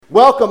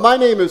Welcome. My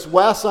name is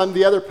Wes. I'm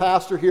the other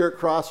pastor here at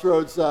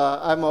Crossroads.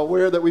 I'm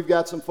aware that we've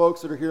got some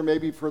folks that are here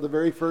maybe for the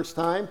very first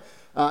time.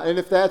 And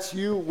if that's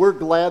you, we're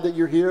glad that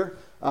you're here.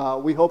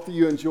 We hope that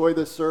you enjoy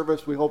this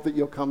service. We hope that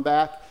you'll come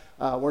back.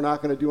 We're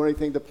not going to do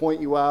anything to point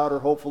you out or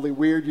hopefully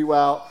weird you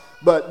out.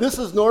 But this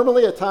is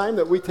normally a time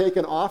that we take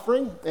an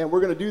offering, and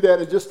we're going to do that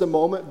in just a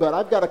moment. But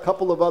I've got a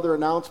couple of other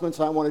announcements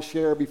I want to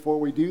share before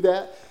we do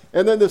that.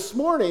 And then this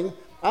morning,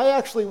 I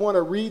actually want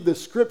to read the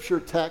scripture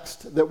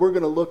text that we're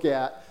going to look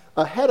at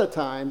ahead of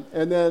time,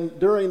 and then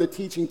during the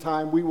teaching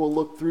time, we will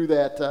look through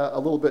that a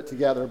little bit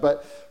together.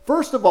 But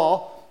first of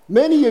all,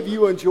 many of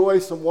you enjoy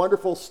some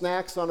wonderful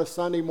snacks on a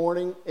Sunday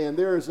morning, and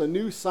there is a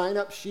new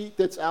sign-up sheet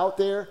that's out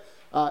there.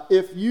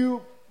 If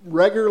you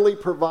regularly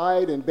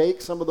provide and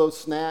bake some of those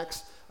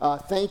snacks,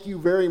 thank you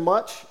very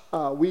much.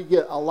 We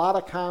get a lot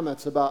of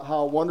comments about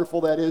how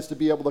wonderful that is to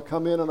be able to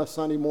come in on a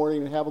Sunday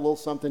morning and have a little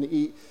something to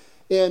eat.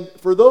 And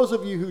for those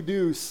of you who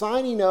do,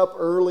 signing up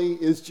early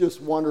is just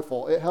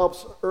wonderful. It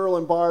helps Earl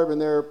and Barb in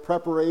their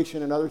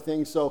preparation and other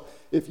things. So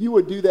if you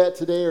would do that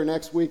today or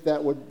next week,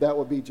 that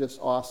would be just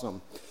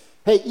awesome.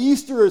 Hey,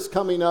 Easter is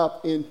coming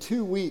up in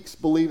 2 weeks,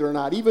 believe it or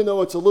not. Even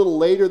though it's a little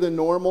later than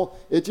normal,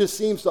 it just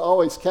seems to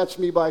always catch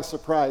me by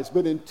surprise.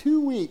 But in 2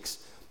 weeks,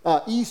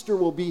 Easter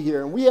will be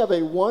here. And we have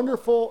a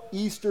wonderful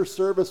Easter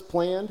service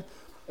planned.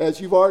 As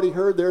you've already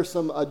heard, there's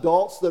some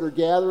adults that are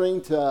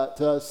gathering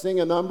to sing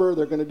a number.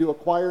 They're going to do a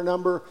choir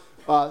number.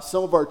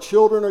 Some of our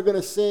children are going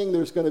to sing.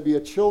 There's going to be a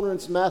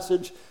children's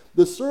message.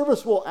 The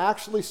service will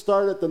actually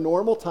start at the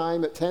normal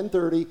time at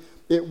 10:30.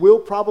 It will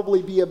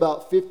probably be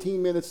about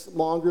 15 minutes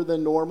longer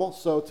than normal,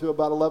 so to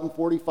about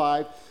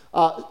 11:45.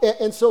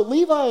 And so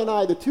Levi and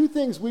I, the two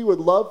things we would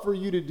love for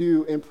you to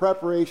do in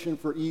preparation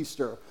for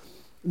Easter.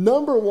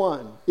 Number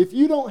one, if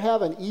you don't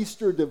have an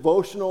Easter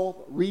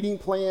devotional reading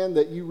plan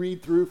that you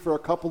read through for a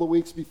couple of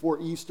weeks before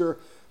Easter,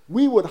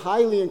 we would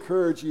highly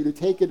encourage you to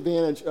take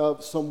advantage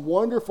of some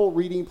wonderful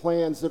reading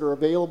plans that are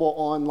available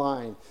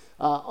online.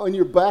 On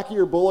your back of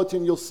your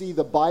bulletin, you'll see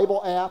the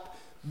Bible app.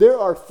 There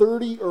are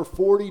 30 or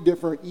 40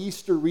 different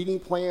Easter reading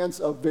plans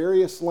of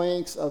various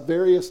lengths, of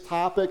various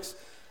topics.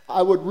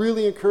 I would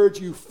really encourage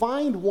you,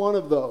 find one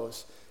of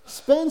those.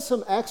 Spend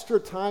some extra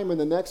time in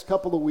the next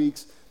couple of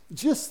weeks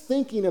just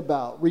thinking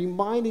about,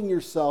 reminding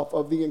yourself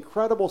of the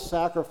incredible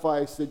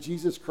sacrifice that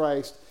Jesus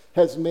Christ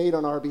has made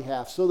on our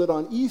behalf, so that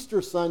on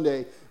Easter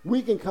Sunday,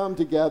 we can come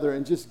together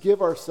and just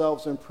give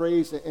ourselves in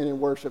praise and in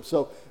worship.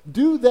 So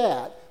do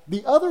that.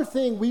 The other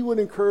thing we would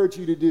encourage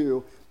you to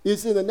do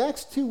is in the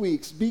next 2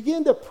 weeks,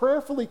 begin to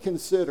prayerfully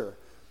consider,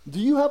 do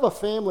you have a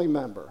family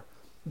member?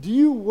 Do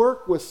you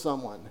work with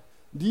someone?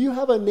 Do you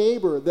have a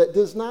neighbor that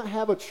does not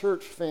have a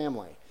church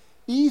family?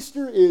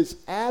 Easter is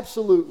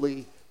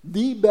absolutely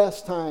the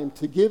best time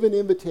to give an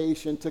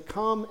invitation to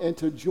come and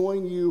to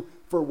join you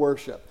for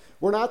worship.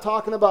 We're not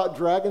talking about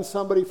dragging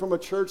somebody from a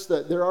church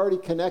that they're already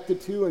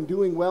connected to and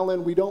doing well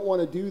in. We don't want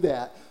to do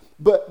that.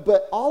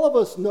 But all of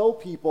us know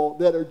people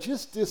that are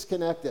just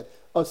disconnected.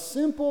 A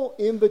simple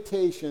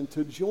invitation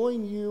to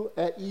join you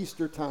at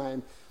Easter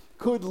time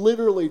could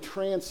literally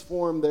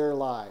transform their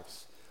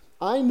lives.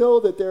 I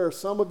know that there are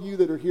some of you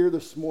that are here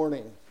this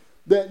morning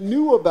that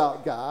knew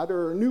about God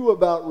or knew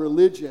about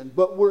religion,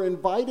 but were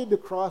invited to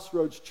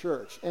Crossroads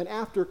Church. And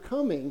after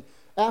coming,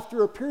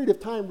 after a period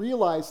of time,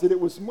 realized that it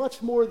was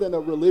much more than a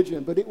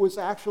religion, but it was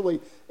actually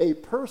a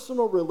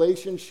personal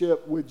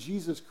relationship with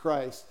Jesus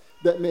Christ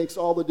that makes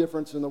all the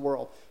difference in the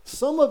world.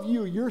 Some of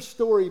you, your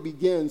story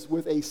begins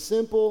with a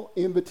simple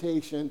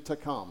invitation to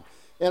come.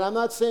 And I'm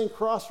not saying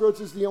Crossroads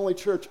is the only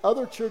church.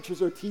 Other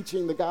churches are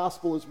teaching the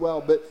gospel as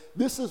well. But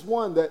this is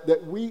one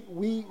that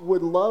we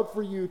would love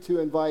for you to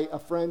invite a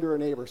friend or a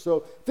neighbor.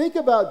 So think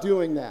about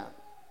doing that.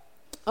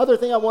 Other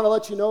thing I want to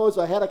let you know is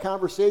I had a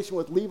conversation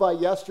with Levi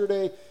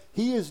yesterday.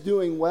 He is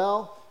doing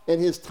well,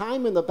 and his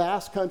time in the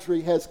Basque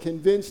Country has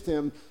convinced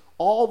him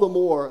all the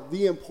more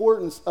the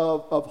importance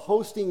of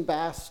hosting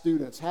Basque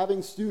students,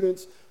 having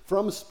students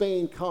from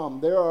Spain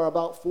come. There are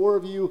about 4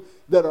 of you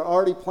that are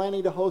already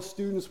planning to host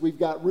students. We've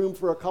got room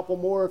for a couple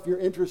more if you're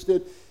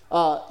interested.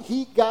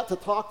 He got to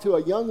talk to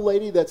a young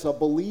lady that's a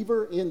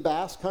believer in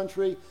Basque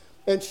Country,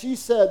 and she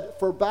said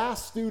for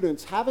Basque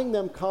students, having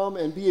them come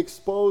and be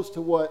exposed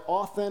to what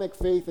authentic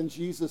faith in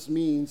Jesus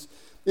means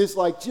is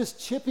like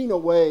just chipping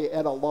away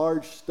at a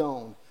large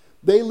stone.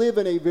 They live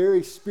in a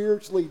very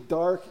spiritually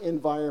dark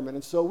environment.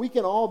 And so we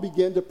can all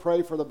begin to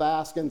pray for the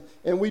Basque.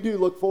 And we do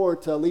look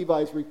forward to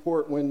Levi's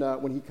report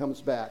when he comes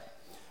back.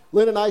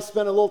 Lynn and I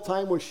spent a little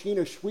time with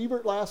Sheena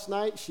Schwiebert last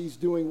night. She's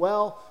doing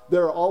well.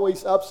 There are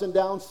always ups and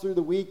downs through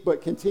the week,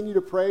 but continue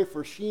to pray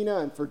for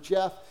Sheena and for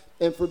Jeff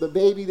and for the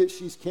baby that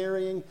she's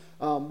carrying.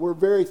 We're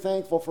very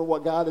thankful for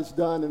what God has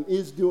done and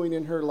is doing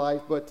in her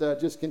life, but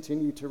just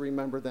continue to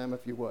remember them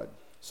if you would.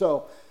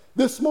 So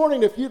this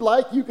morning, if you'd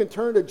like, you can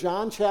turn to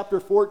John chapter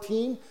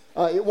 14.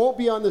 It won't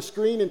be on the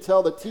screen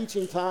until the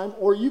teaching time,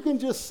 or you can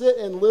just sit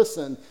and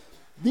listen.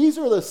 These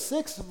are the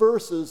 6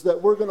 verses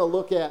that we're going to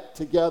look at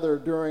together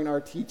during our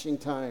teaching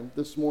time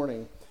this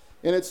morning.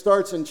 And it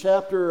starts in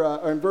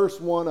verse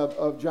 1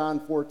 of John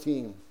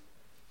 14.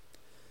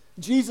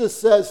 Jesus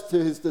says to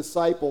his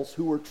disciples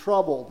who were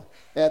troubled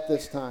at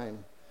this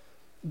time,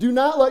 "Do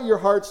not let your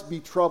hearts be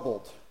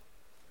troubled.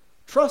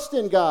 Trust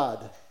in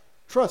God.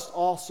 Trust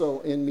also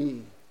in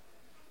me.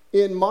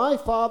 In my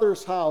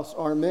Father's house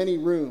are many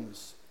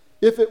rooms.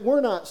 If it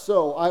were not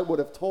so, I would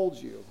have told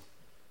you.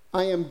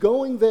 I am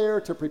going there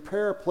to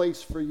prepare a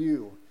place for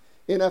you.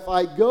 And if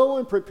I go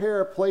and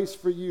prepare a place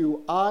for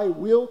you, I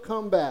will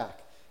come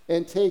back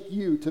and take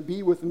you to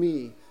be with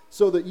me,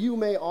 so that you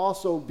may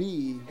also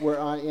be where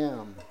I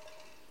am.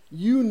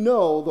 You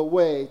know the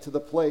way to the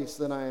place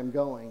that I am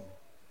going."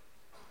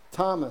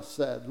 Thomas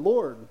said,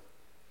 "Lord,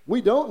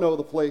 we don't know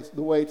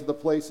the way to the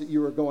place that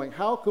you are going.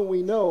 How can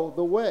we know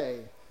the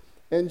way?"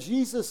 And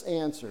Jesus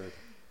answered,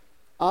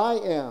 "I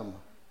am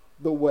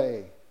the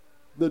way,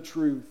 the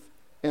truth,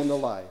 and the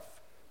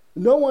life.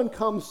 No one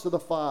comes to the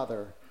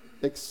Father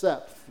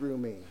except through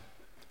me."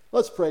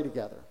 Let's pray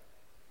together.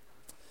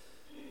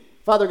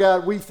 Father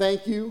God, we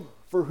thank you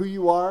for who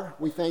you are.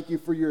 We thank you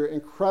for your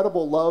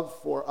incredible love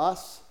for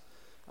us.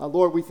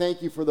 Lord, we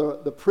thank you for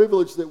the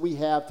privilege that we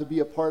have to be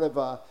a part of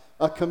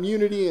a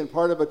community and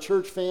part of a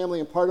church family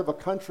and part of a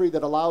country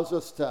that allows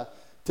us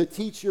to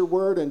teach your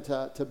word and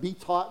to be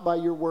taught by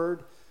your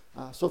word.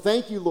 So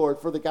thank you, Lord,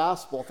 for the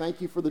gospel.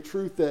 Thank you for the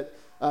truth that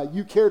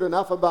you cared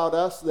enough about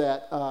us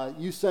that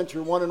you sent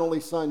your one and only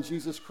Son,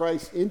 Jesus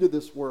Christ, into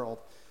this world.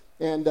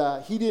 And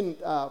he didn't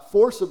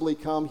forcibly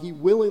come. He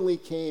willingly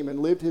came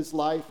and lived his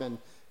life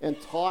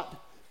and taught.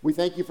 We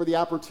thank you for the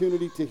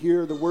opportunity to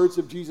hear the words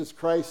of Jesus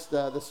Christ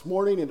this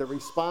morning and to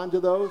respond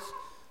to those.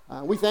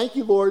 We thank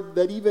you, Lord,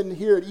 that even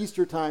here at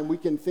Easter time, we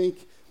can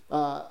think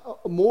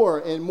more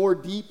and more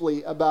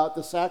deeply about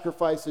the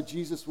sacrifice that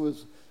Jesus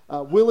was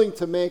willing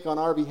to make on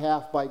our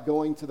behalf by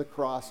going to the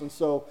cross. And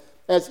so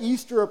as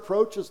Easter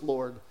approaches,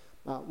 Lord,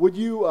 would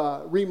you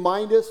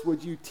remind us,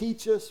 would you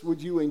teach us,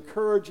 would you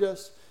encourage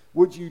us,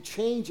 would you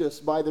change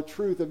us by the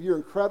truth of your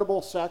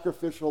incredible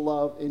sacrificial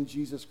love in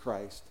Jesus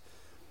Christ?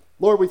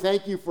 Lord, we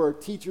thank you for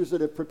teachers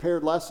that have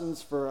prepared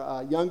lessons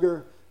for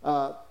younger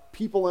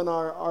people in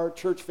our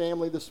church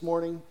family this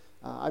morning.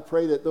 I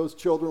pray that those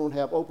children would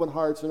have open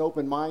hearts and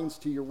open minds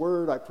to your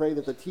word. I pray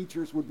that the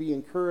teachers would be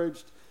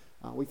encouraged.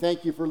 We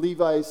thank you for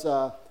Levi's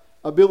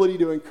ability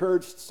to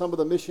encourage some of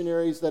the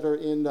missionaries that are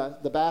in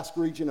the Basque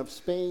region of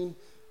Spain.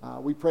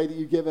 We pray that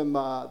you give him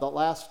the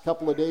last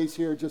couple of days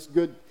here just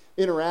good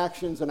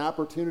interactions and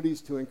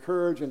opportunities to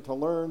encourage and to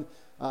learn.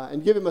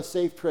 And give him a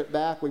safe trip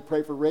back. We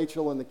pray for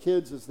Rachel and the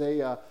kids as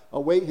they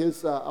await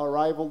his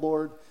arrival,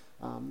 Lord.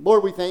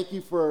 Lord, we thank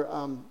you for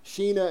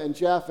Sheena and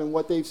Jeff and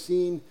what they've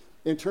seen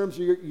in terms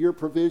of your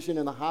provision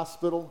in the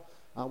hospital.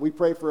 We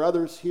pray for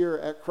others here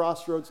at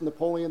Crossroads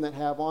Napoleon that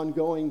have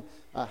ongoing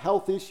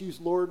health issues,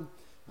 Lord.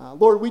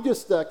 Lord, we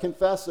just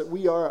confess that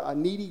we are a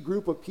needy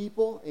group of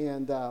people,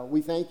 and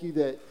we thank you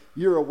that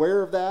you're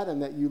aware of that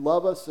and that you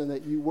love us and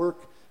that you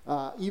work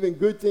even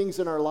good things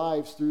in our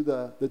lives through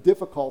the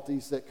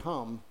difficulties that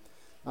come.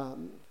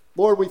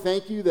 Lord, we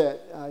thank you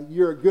that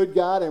you're a good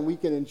God and we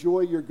can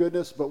enjoy your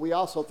goodness, but we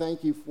also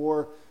thank you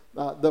for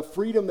the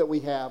freedom that we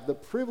have, the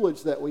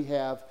privilege that we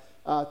have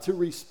to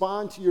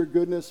respond to your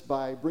goodness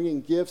by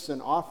bringing gifts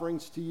and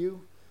offerings to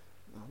you.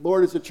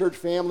 Lord, as a church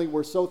family,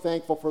 we're so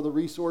thankful for the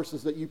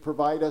resources that you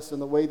provide us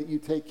and the way that you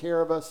take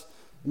care of us.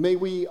 May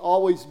we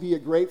always be a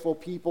grateful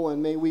people,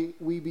 and may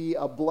we be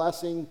a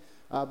blessing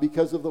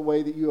because of the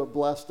way that you have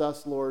blessed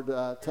us, Lord,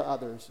 to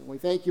others. And we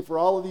thank you for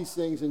all of these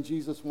things in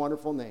Jesus'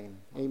 wonderful name.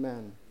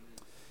 Amen.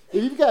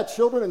 If you've got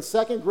children in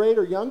second grade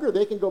or younger,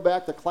 they can go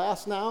back to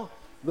class now.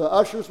 The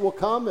ushers will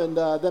come, and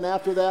then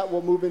after that,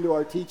 we'll move into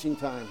our teaching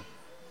time.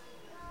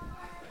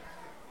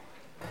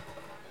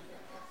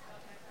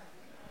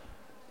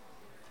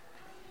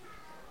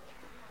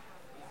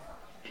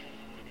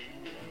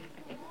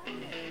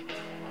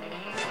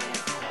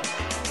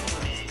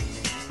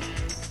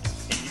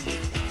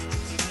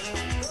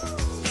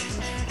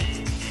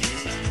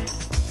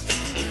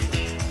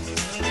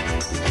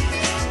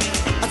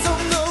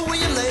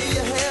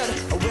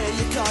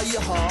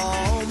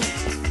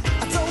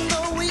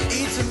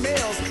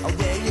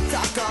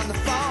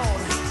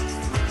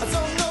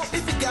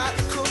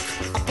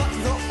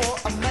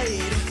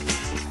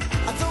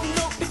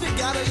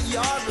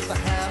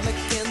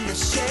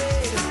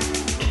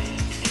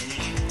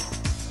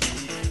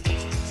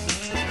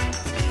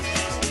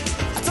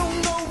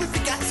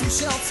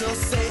 Shelter,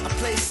 say a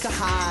place to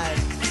hide.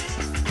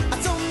 I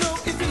don't know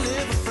if you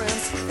live with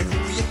friends and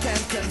who you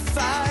can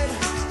confide.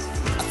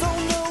 I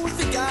don't know if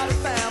you got a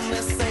family,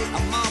 say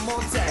a mom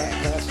or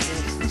dad.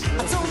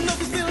 I don't know if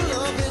you feel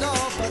love at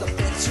all, but I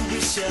bet you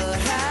wish you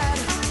had.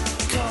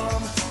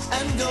 Come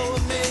and go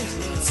with me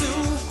to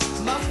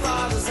my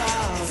Father's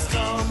house.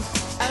 Come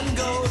and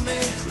go with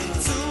me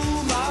to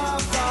my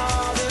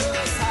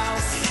Father's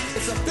house.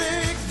 It's a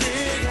big,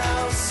 big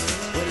house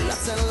with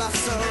lots and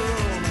lots of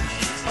room.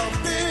 A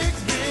big,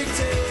 big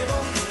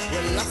table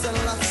with lots and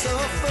lots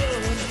of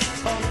food.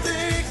 A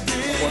big,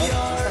 big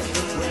yard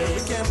where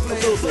we can play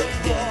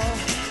football.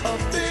 A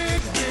big,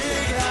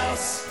 big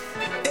house.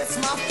 It's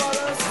my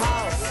Father's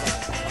house.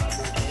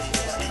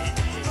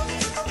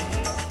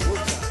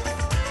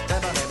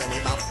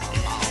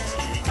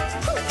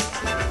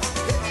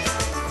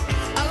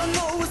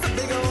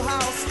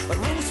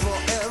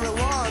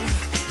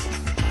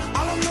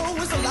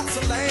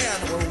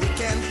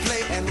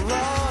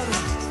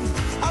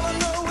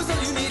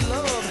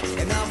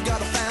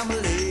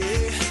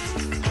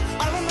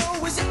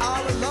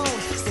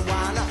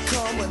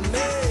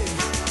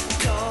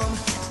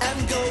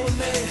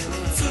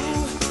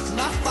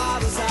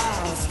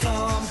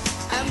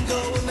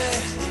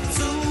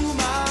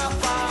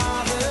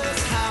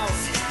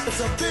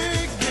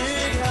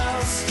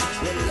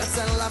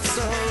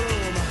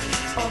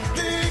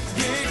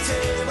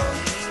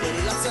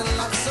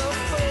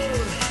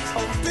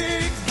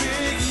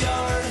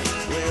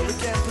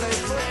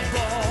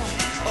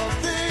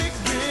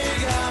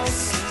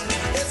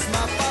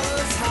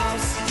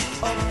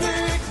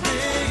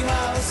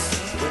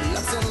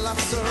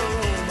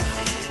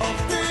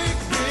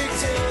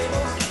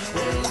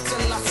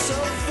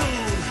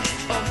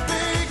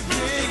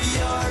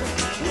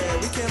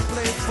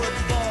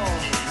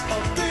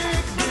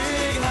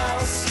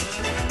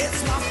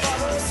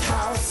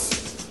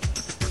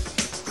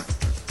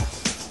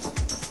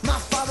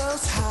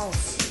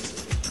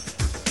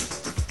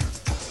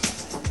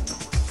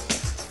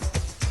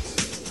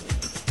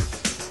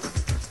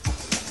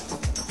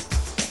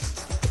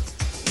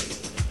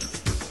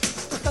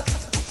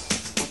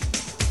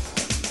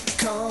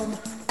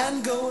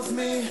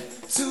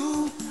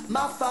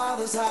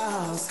 Father's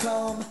house.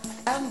 Come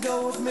and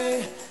go with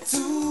me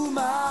to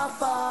my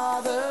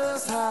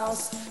Father's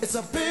house. It's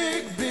a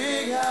big,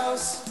 big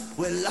house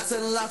with lots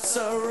and lots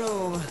of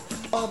room.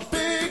 A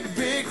big,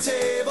 big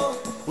table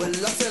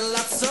with lots and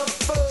lots of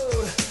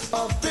food.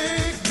 A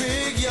big,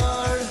 big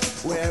yard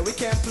where we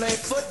can play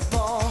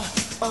football.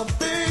 A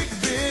big,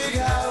 big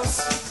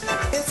house.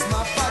 It's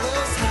my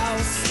Father's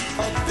house.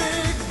 A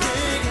big,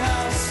 big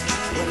house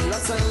with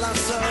lots and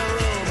lots of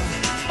room.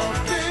 A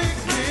big,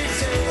 big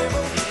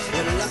table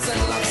with lots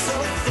and lots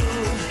of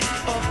food.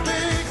 A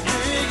big,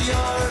 big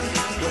yard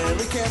where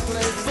we can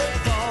play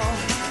football.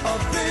 A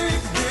big,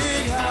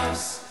 big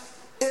house.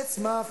 It's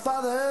my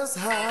Father's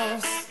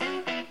house.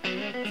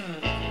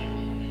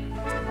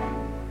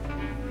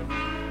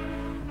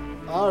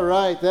 All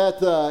right,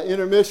 that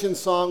intermission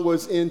song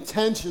was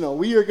intentional.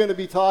 We are going to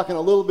be talking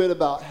a little bit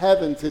about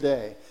heaven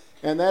today.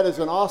 And that is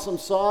an awesome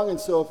song. And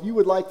so if you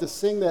would like to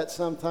sing that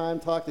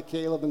sometime, talk to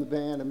Caleb and the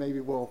band, and maybe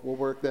we'll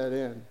work that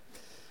in.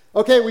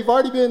 Okay, we've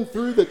already been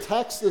through the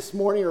text this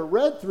morning, or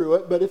read through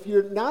it. But if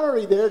you're not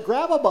already there,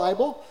 grab a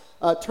Bible.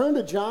 Turn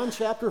to John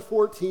chapter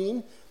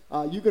 14.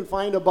 You can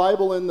find a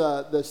Bible in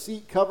the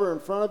seat cover in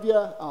front of you.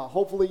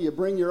 Hopefully you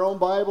bring your own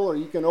Bible, or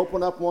you can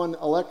open up one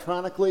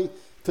electronically.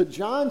 To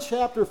John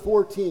chapter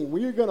 14.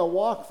 We are going to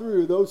walk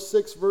through those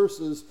 6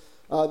 verses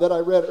that I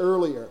read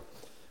earlier.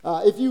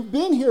 If you've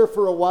been here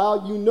for a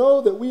while, you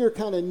know that we are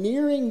kind of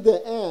nearing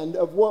the end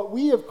of what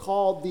we have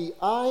called the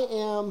I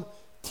Am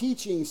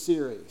teaching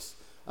series.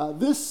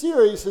 This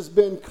series has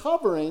been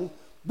covering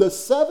the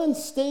 7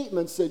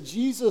 statements that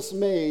Jesus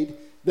made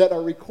that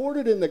are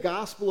recorded in the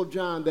Gospel of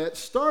John that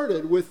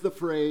started with the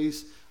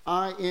phrase,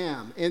 I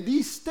am. And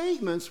these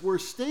statements were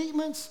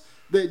statements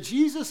that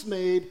Jesus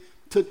made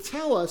to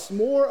tell us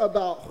more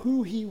about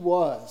who he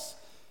was.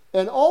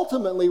 And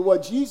ultimately,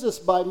 what Jesus,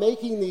 by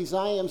making these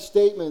I am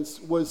statements,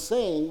 was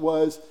saying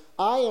was,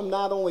 I am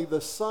not only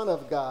the Son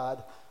of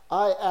God,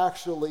 I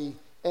actually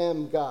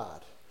am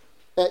God.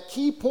 At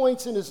key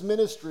points in his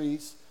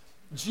ministries,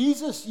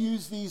 Jesus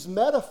used these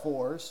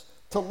metaphors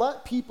to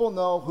let people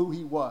know who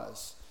he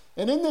was.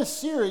 And in this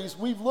series,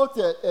 we've looked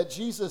at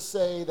Jesus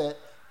say that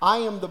I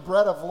am the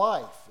bread of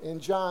life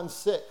in John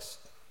 6,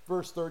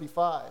 verse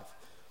 35.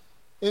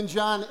 In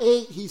John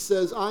 8, he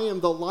says, I am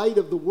the light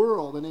of the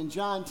world. And in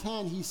John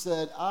 10, he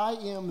said, I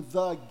am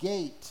the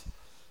gate.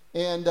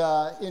 And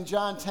in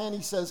John 10,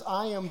 he says,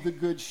 I am the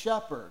good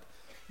shepherd.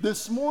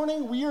 This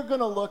morning, we are going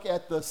to look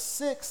at the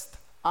 6th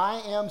I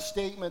am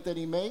statement that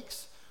he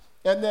makes.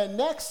 And then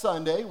next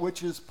Sunday,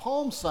 which is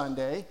Palm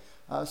Sunday,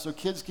 so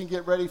kids can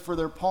get ready for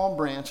their palm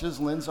branches.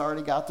 Lynn's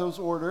already got those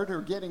ordered,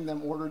 or getting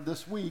them ordered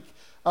this week.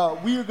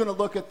 We are going to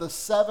look at the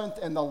 7th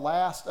and the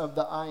last of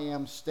the I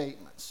am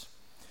statements.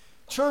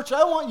 Church,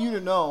 I want you to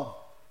know,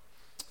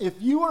 if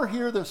you are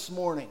here this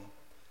morning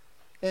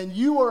and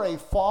you are a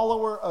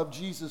follower of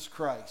Jesus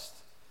Christ,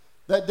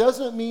 that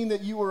doesn't mean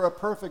that you are a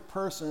perfect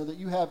person or that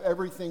you have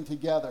everything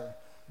together,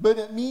 but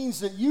it means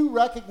that you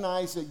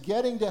recognize that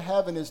getting to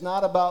heaven is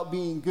not about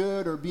being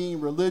good or being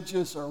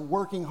religious or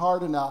working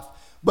hard enough,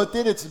 but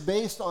that it's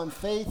based on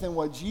faith in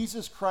what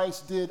Jesus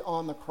Christ did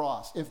on the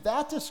cross. If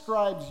that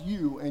describes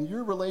you and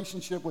your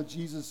relationship with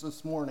Jesus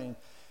this morning,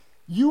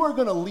 you are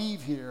going to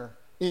leave here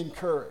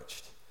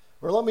encouraged.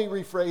 Or let me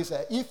rephrase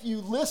that. If you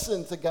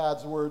listen to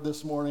God's word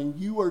this morning,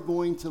 you are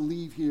going to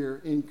leave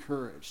here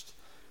encouraged.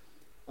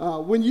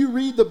 When you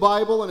read the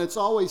Bible, and it's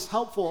always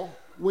helpful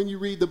when you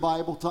read the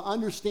Bible to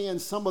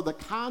understand some of the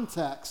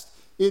context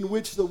in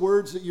which the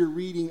words that you're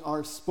reading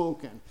are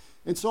spoken.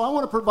 And so I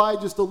want to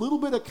provide just a little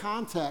bit of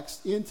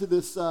context into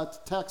this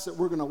text that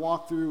we're going to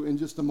walk through in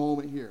just a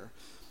moment here.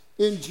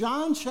 In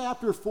John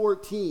chapter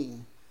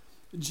 14,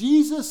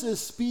 Jesus is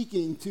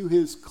speaking to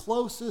his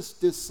closest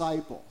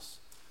disciples.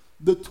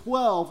 The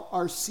 12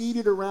 are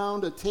seated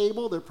around a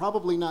table. They're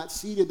probably not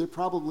seated. They're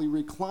probably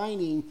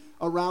reclining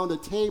around a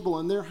table,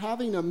 and they're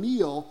having a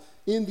meal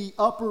in the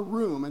upper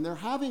room, and they're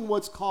having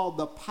what's called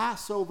the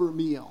Passover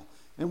meal.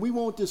 And we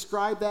won't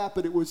describe that,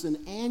 but it was an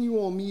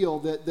annual meal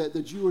that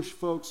the Jewish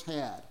folks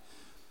had.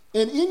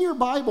 And in your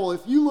Bible, if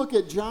you look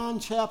at John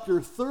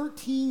chapter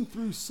 13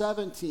 through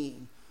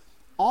 17,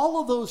 all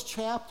of those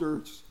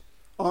chapters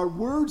are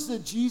words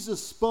that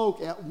Jesus spoke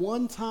at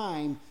one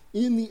time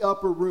in the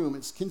upper room.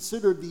 It's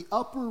considered the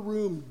upper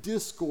room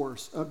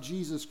discourse of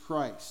Jesus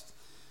Christ.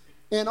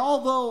 And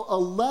although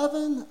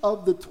 11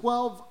 of the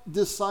 12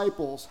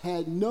 disciples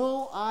had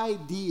no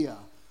idea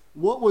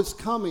what was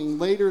coming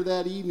later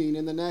that evening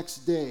and the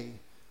next day,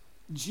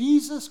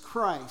 Jesus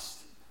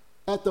Christ,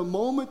 at the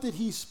moment that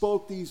he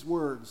spoke these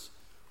words,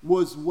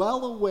 was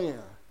well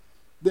aware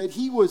that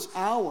he was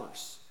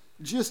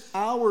just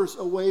hours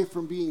away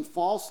from being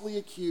falsely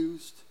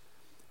accused,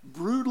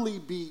 brutally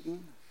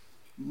beaten,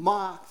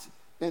 mocked,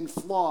 and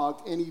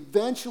flogged, and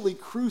eventually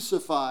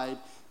crucified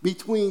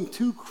between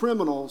 2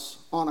 criminals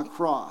on a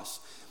cross.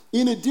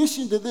 In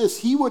addition to this,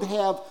 he would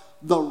have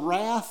the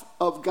wrath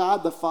of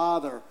God the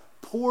Father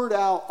poured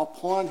out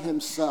upon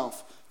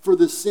himself for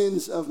the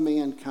sins of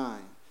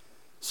mankind.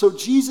 So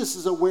Jesus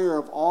is aware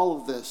of all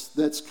of this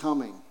that's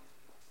coming.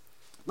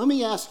 Let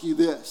me ask you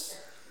this.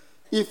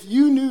 If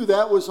you knew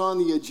that was on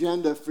the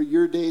agenda for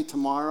your day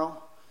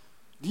tomorrow,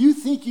 do you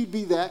think you'd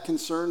be that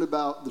concerned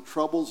about the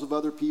troubles of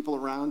other people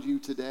around you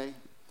today?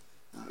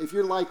 If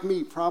you're like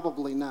me,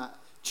 probably not.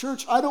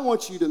 Church, I don't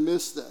want you to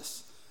miss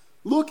this.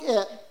 Look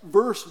at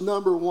verse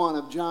number 1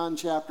 of John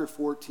chapter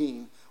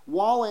 14.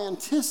 While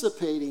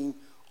anticipating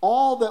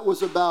all that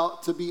was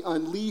about to be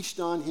unleashed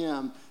on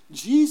him,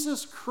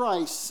 Jesus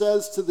Christ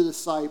says to the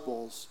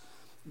disciples,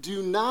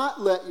 "Do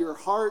not let your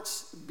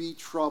hearts be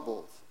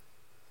troubled."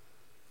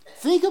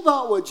 Think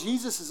about what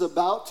Jesus is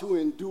about to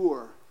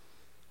endure.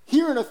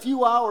 Here in a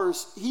few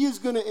hours, he is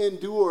going to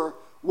endure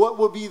what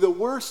will be the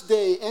worst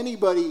day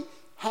anybody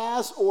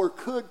has or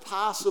could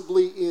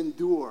possibly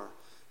endure.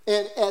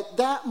 And at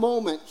that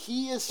moment,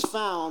 he is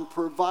found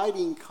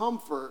providing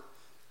comfort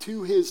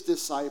to his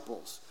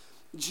disciples.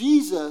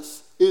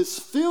 Jesus is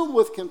filled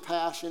with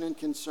compassion and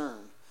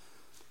concern.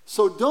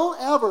 So don't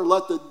ever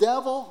let the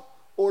devil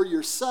or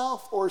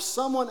yourself or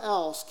someone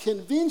else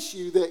convince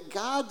you that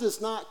God does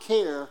not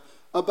care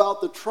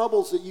about the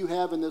troubles that you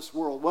have in this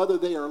world, whether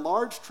they are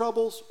large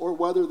troubles or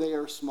whether they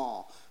are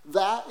small.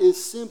 That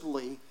is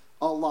simply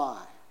a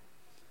lie.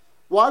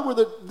 Why were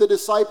the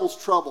disciples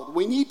troubled?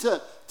 We need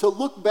to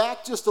look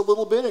back just a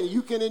little bit, and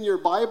you can in your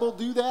Bible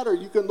do that, or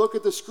you can look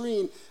at the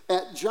screen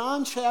at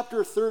John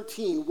chapter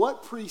 13.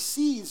 What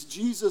precedes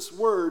Jesus'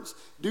 words,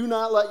 "Do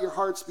not let your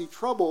hearts be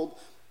troubled,"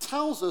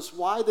 tells us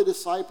why the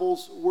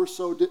disciples were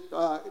so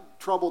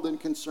troubled and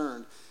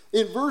concerned.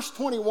 In verse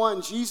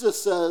 21,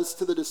 Jesus says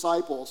to the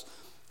disciples,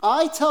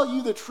 "I tell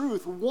you the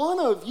truth, one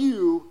of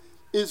you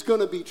is going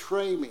to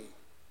betray me."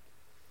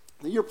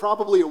 Now, you're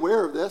probably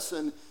aware of this,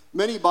 and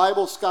many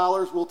Bible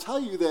scholars will tell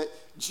you that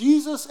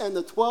Jesus and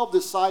the 12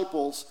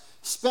 disciples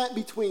spent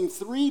between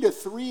 3 to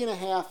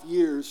 3.5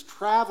 years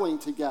traveling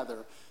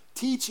together,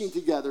 teaching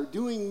together,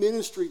 doing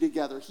ministry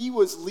together. He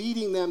was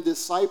leading them,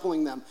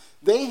 discipling them.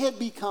 They had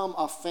become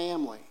a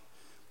family.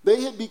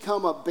 They had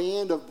become a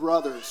band of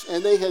brothers,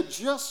 and they had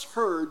just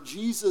heard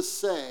Jesus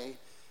say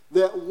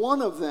that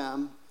one of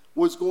them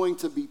was going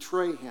to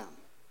betray him.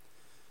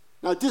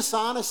 Now,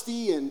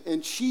 dishonesty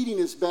and cheating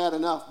is bad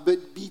enough,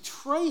 but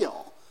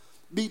betrayal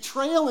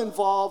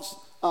involves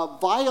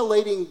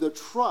violating the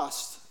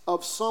trust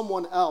of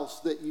someone else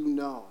that you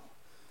know.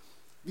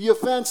 The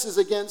offense is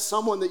against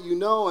someone that you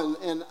know,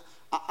 and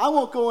I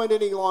won't go into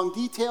any long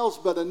details,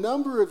 but a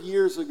number of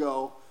years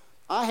ago,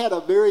 I had a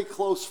very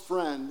close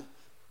friend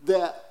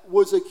that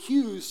was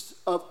accused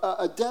of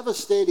a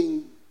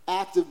devastating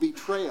act of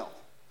betrayal.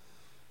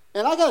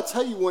 And I got to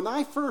tell you, when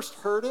I first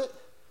heard it,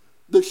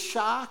 the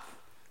shock,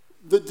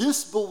 the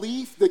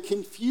disbelief, the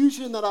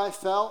confusion that I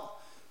felt,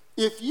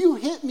 if you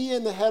hit me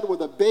in the head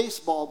with a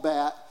baseball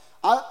bat,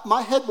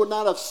 my head would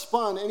not have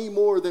spun any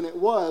more than it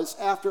was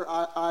after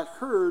I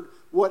heard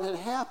what had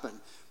happened.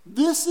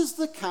 This is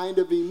the kind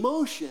of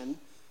emotion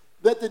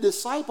that the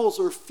disciples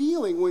are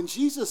feeling when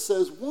Jesus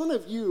says, "One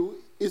of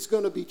you is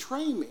going to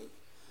betray me."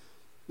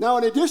 Now,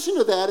 in addition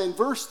to that, in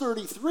verse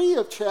 33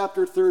 of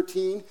chapter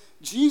 13,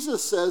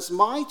 Jesus says,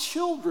 "My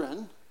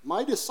children,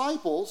 my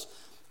disciples,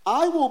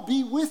 I will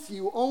be with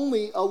you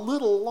only a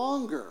little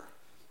longer.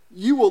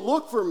 You will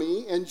look for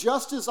me, and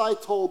just as I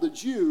told the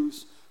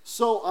Jews,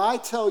 so I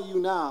tell you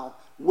now,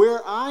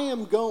 where I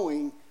am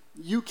going,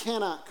 you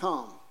cannot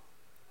come."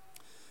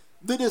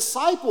 The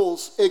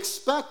disciples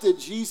expected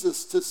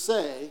Jesus to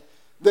say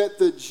that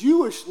the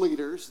Jewish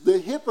leaders, the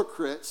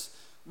hypocrites,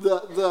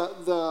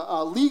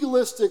 the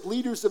legalistic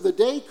leaders of the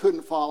day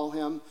couldn't follow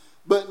him,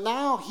 but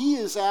now he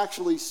is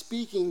actually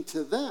speaking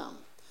to them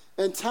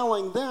and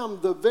telling them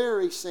the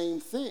very same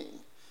thing.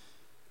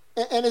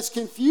 And it's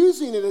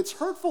confusing and it's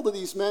hurtful to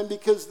these men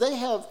because they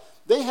have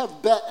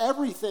bet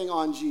everything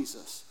on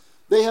Jesus.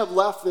 They have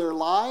left their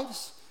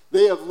lives.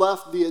 They have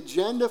left the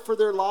agenda for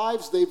their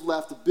lives. They've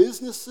left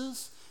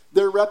businesses.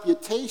 Their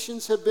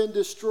reputations have been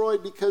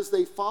destroyed because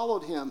they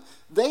followed him.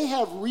 They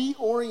have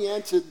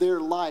reoriented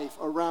their life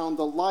around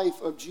the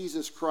life of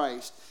Jesus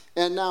Christ.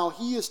 And now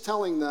he is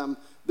telling them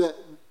that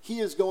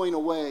he is going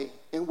away,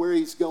 and where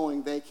he's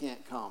going, they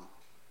can't come.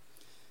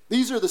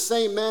 These are the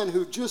same men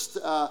who just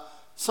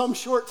some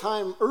short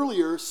time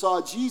earlier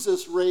saw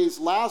Jesus raise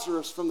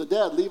Lazarus from the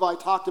dead. Levi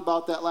talked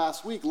about that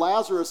last week.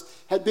 Lazarus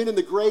had been in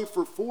the grave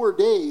for 4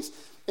 days,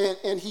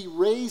 and he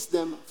raised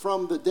them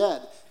from the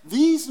dead.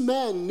 These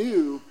men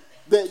knew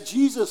that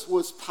Jesus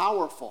was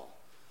powerful.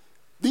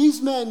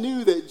 These men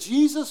knew that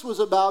Jesus was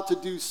about to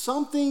do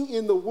something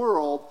in the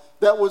world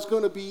that was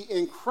going to be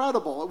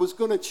incredible. It was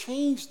going to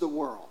change the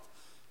world.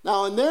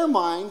 Now, in their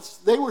minds,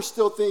 they were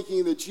still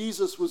thinking that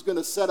Jesus was going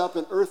to set up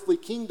an earthly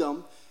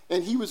kingdom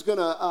and he was going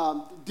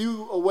to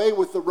do away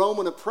with the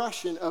Roman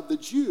oppression of the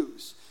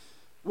Jews.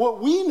 What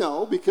we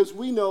know, because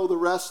we know the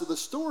rest of the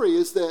story,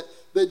 is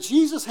that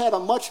Jesus had a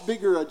much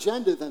bigger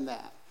agenda than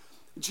that.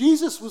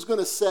 Jesus was going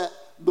to set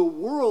the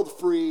world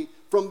free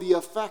from the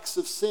effects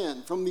of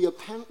sin, from the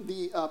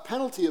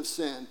penalty of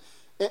sin.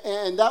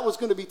 And that was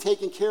going to be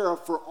taken care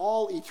of for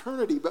all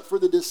eternity. But for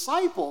the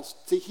disciples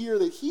to hear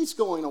that he's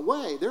going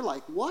away, they're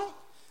like, what?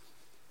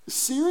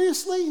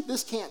 Seriously?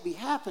 This can't be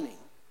happening.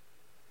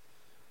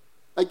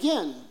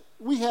 Again,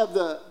 we have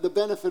the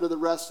benefit of the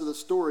rest of the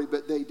story,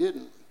 but they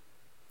didn't.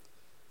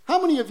 How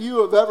many of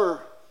you have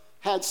ever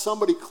had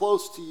somebody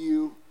close to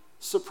you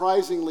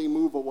surprisingly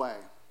move away?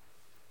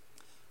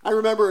 I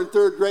remember in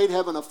third grade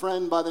having a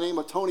friend by the name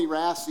of Tony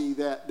Rassi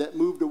that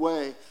moved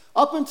away.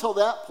 Up until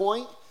that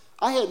point,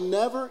 I had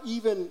never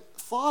even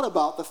thought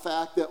about the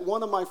fact that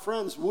one of my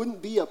friends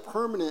wouldn't be a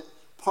permanent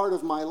part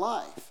of my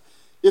life.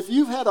 If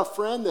you've had a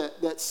friend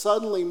that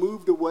suddenly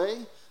moved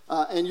away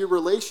and your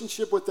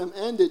relationship with them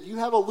ended, you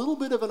have a little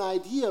bit of an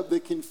idea of the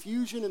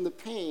confusion and the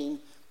pain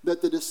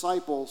that the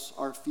disciples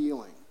are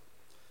feeling.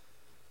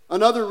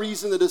 Another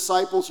reason the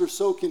disciples are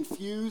so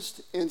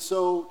confused and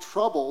so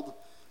troubled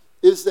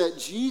is that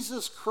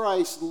Jesus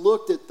Christ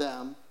looked at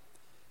them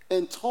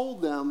and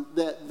told them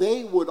that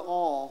they would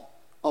all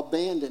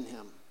abandon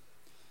him.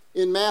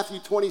 In Matthew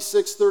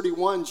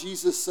 26:31,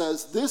 Jesus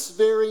says, "This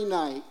very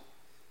night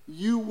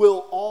you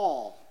will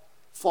all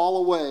fall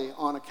away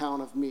on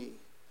account of me."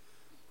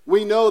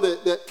 We know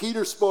that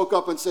Peter spoke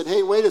up and said,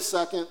 "Hey, wait a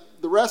second.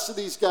 The rest of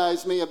these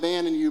guys may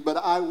abandon you, but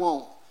I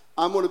won't.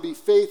 I'm going to be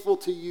faithful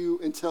to you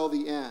until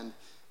the end."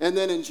 And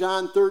then in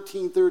John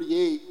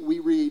 13:38, we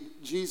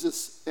read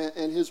Jesus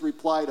and his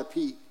reply to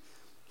Pete.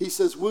 He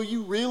says, "Will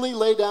you really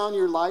lay down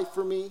your life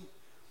for me?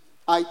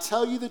 I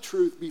tell you the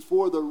truth,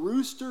 before the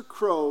rooster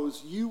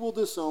crows, you will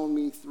disown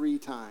me 3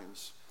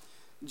 times.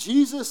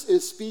 Jesus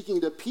is speaking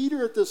to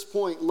Peter at this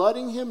point,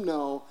 letting him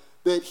know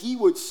that he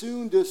would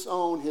soon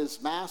disown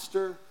his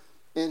master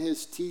and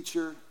his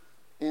teacher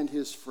and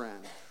his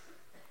friend.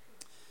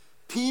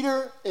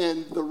 Peter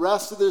and the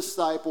rest of the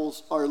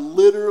disciples are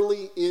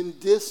literally in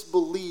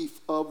disbelief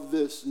of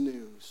this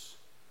news.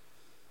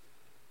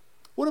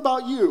 What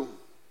about you?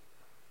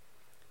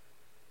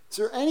 Is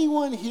there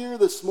anyone here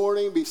this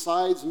morning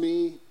besides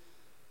me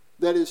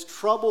that is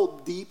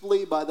troubled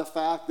deeply by the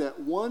fact that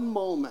one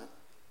moment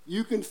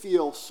you can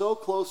feel so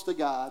close to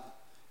God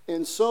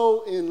and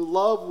so in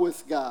love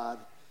with God,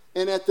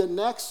 and at the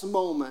next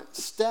moment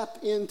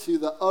step into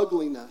the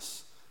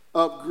ugliness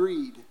of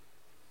greed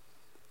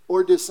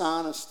or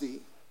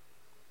dishonesty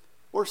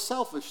or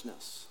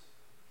selfishness?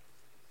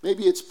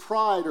 Maybe it's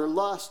pride or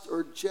lust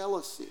or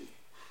jealousy.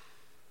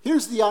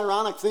 Here's the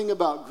ironic thing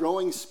about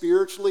growing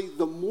spiritually.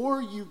 The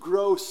more you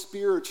grow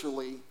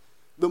spiritually,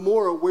 the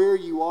more aware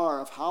you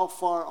are of how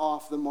far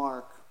off the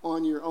mark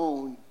on your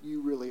own you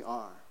really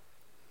are.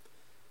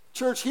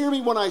 Church, hear me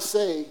when I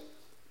say,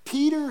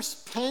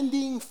 Peter's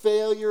pending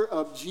failure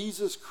of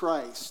Jesus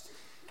Christ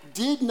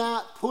did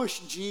not push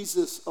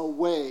Jesus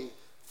away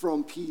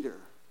from Peter.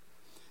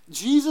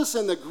 Jesus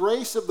and the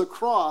grace of the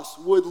cross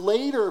would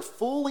later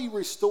fully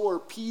restore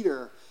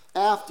Peter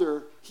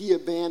after he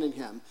abandoned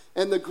him.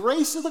 And the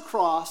grace of the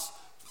cross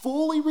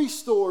fully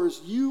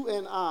restores you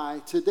and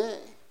I today.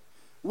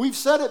 We've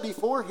said it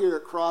before here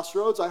at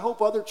Crossroads. I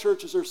hope other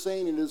churches are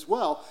saying it as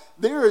well.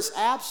 There is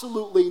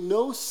absolutely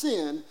no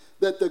sin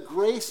that the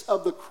grace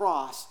of the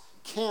cross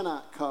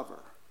cannot cover.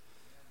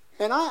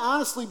 And I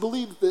honestly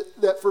believe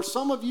that for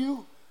some of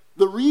you,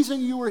 the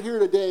reason you were here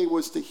today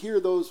was to hear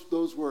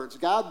those words.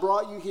 God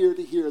brought you here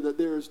to hear that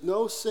there is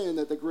no sin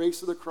that the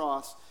grace of the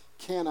cross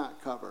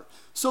cannot cover.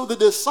 So the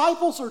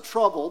disciples are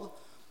troubled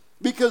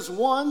because,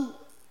 one,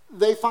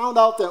 they found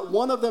out that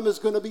one of them is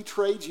going to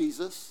betray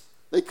Jesus.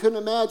 They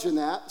couldn't imagine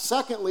that.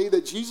 Secondly,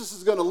 that Jesus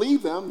is going to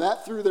leave them.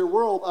 That threw their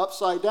world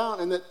upside down.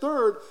 And that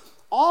third,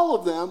 all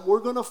of them were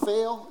going to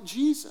fail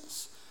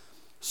Jesus.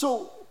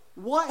 So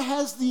what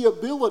has the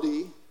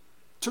ability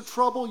to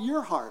trouble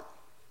your heart?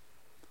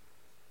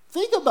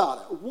 Think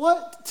about it.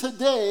 What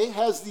today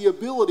has the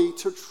ability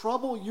to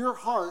trouble your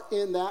heart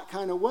in that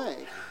kind of way?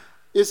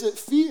 Is it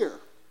fear?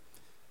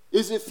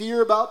 Is it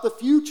fear about the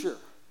future?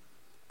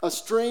 A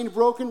strained,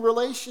 broken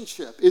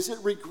relationship? Is it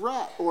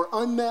regret or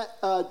unmet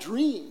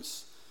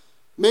dreams?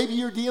 Maybe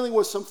you're dealing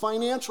with some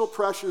financial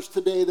pressures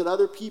today that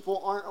other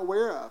people aren't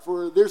aware of.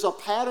 Or there's a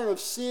pattern of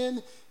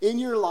sin in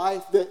your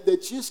life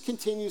that just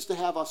continues to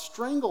have a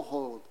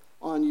stranglehold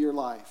on your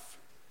life.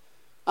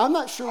 I'm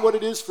not sure what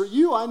it is for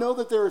you. I know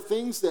that there are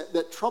things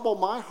that trouble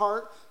my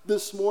heart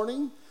this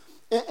morning.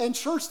 And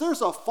church,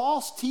 there's a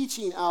false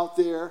teaching out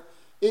there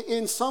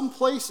in some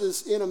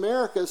places in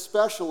America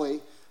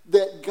especially,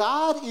 that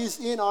God is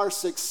in our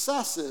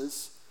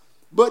successes,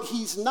 but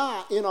he's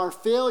not in our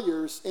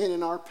failures and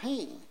in our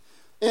pain.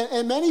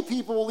 And many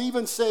people will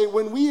even say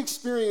when we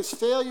experience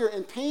failure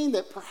and pain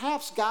that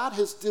perhaps God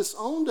has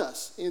disowned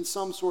us in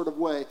some sort of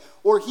way,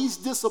 or he's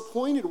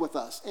disappointed with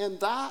us. And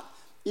that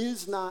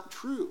is not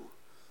true.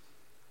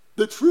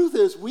 The truth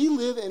is we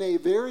live in a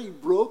very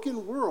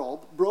broken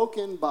world,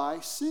 broken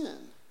by sin.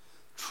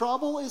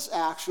 Trouble is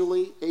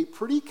actually a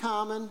pretty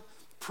common,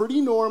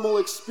 pretty normal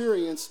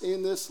experience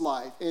in this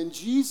life. And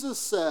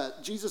Jesus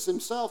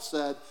himself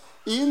said,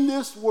 in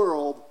this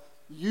world,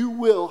 you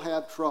will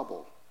have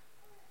trouble.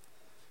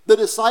 The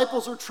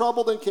disciples are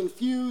troubled and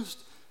confused.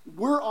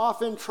 We're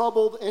often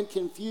troubled and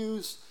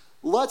confused.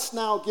 Let's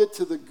now get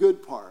to the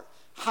good part.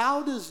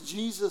 How does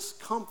Jesus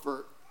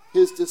comfort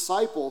his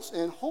disciples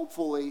and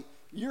hopefully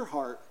your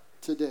heart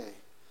today?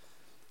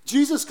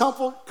 Jesus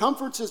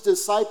comforts his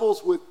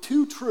disciples with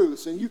two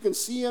truths, and you can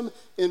see them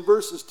in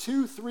verses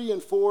 2, 3,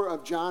 and 4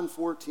 of John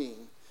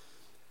 14.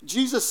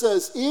 Jesus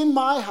says, "In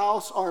my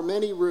house are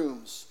many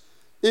rooms.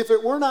 If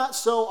it were not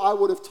so, I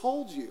would have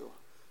told you.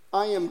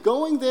 I am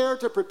going there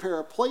to prepare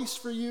a place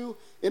for you,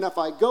 and if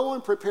I go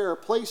and prepare a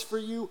place for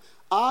you,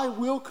 I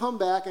will come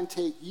back and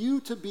take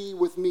you to be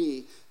with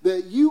me,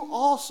 that you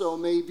also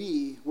may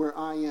be where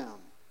I am.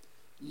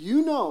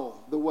 You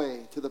know the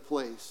way to the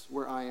place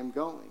where I am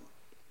going."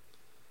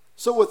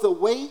 So with the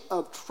weight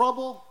of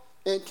trouble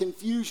and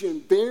confusion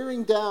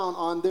bearing down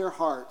on their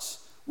hearts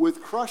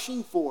with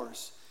crushing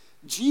force,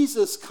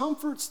 Jesus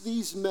comforts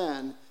these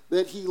men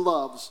that he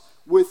loves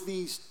with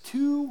these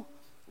two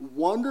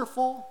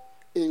wonderful,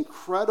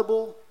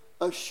 incredible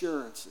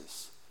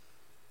assurances.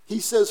 He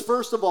says,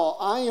 first of all,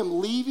 "I am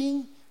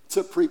leaving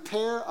to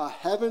prepare a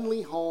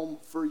heavenly home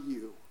for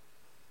you.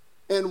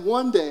 And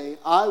one day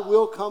I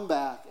will come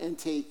back and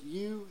take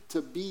you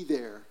to be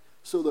there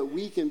so that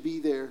we can be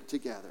there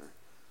together."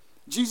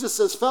 Jesus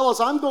says, "Fellas,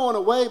 I'm going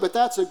away, but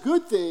that's a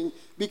good thing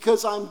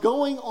because I'm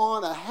going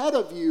on ahead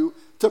of you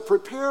to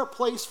prepare a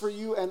place for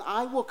you, and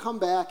I will come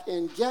back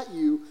and get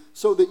you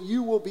so that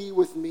you will be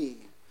with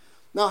me."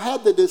 Now,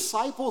 had the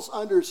disciples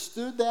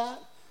understood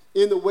that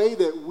in the way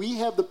that we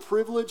have the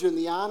privilege and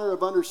the honor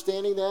of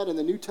understanding that in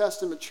the New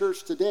Testament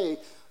church today,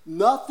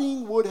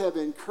 nothing would have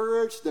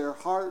encouraged their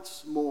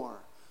hearts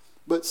more.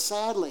 But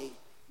sadly,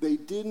 they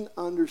didn't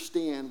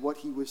understand what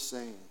he was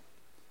saying.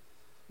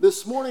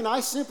 This morning,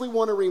 I simply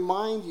want to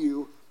remind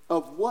you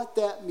of what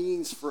that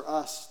means for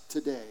us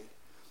today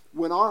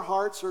when our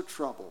hearts are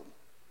troubled.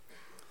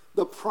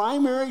 The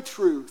primary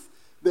truth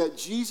that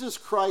Jesus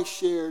Christ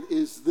shared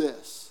is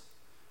this: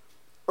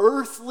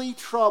 earthly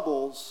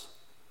troubles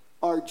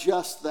are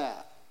just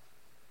that.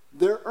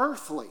 They're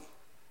earthly.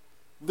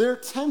 They're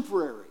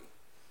temporary.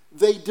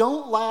 They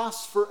don't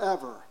last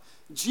forever.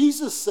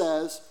 Jesus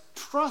says,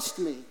 trust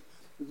me,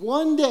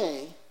 one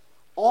day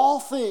all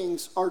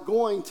things are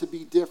going to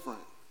be different.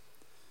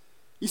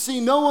 You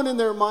see, no one in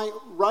their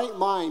right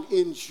mind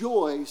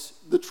enjoys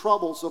the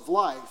troubles of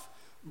life,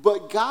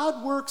 but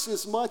God works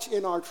as much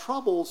in our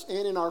troubles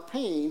and in our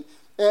pain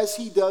as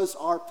he does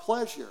our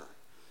pleasure.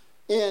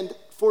 And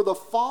for the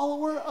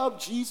follower of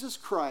Jesus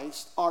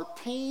Christ, our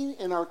pain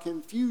and our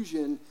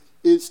confusion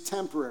is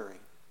temporary.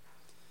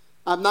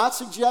 I'm not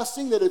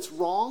suggesting that it's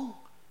wrong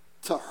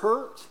to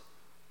hurt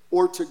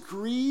or to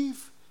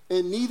grieve,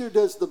 and neither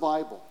does the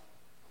Bible.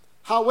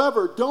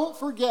 However, don't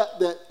forget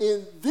that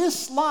in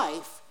this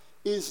life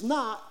is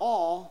not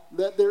all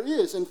that there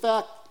is. In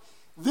fact,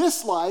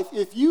 this life,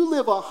 if you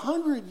live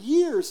 100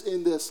 years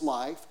in this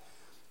life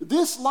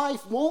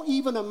won't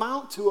even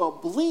amount to a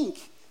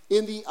blink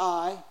in the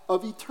eye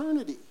of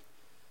eternity.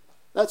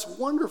 That's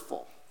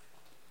wonderful.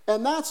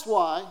 And that's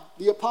why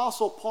the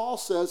Apostle Paul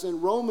says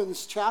in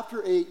Romans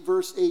chapter 8,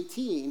 verse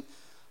 18,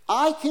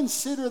 "I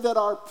consider that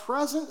our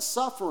present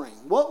suffering,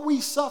 what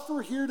we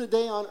suffer here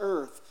today on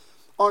earth,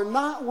 are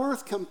not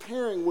worth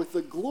comparing with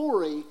the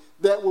glory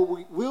that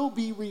will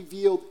be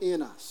revealed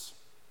in us."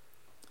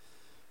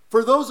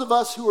 For those of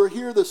us who are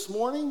here this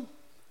morning,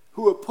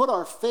 who have put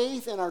our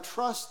faith and our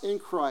trust in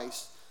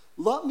Christ,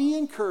 let me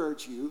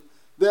encourage you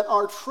that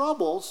our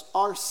troubles,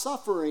 our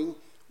suffering,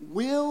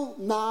 will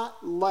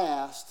not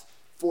last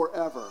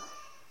forever.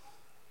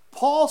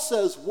 Paul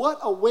says what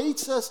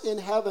awaits us in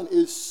heaven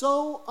is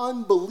so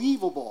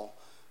unbelievable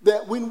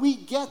that when we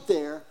get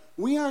there,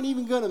 we aren't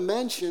even going to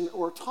mention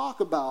or talk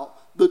about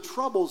the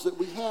troubles that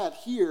we had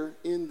here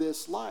in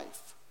this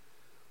life.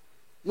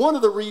 One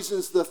of the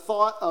reasons the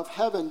thought of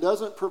heaven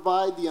doesn't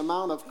provide the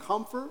amount of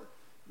comfort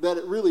that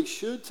it really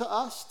should to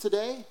us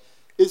today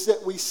is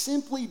that we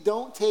simply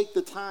don't take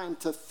the time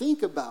to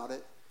think about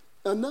it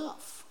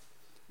enough.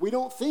 We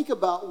don't think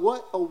about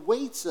what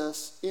awaits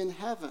us in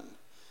heaven.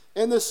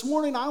 And this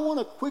morning, I want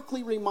to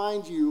quickly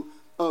remind you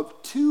of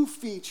two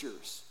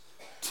features,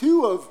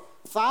 two of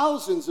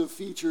thousands of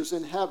features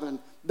in heaven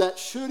that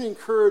should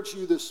encourage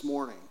you this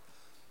morning.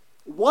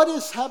 What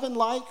is heaven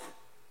like?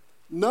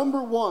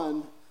 Number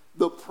one,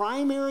 the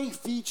primary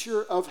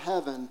feature of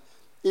heaven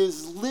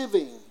is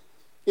living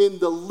in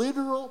the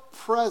literal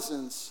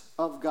presence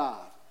of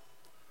God.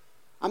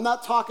 I'm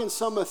not talking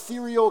some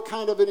ethereal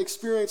kind of an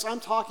experience. I'm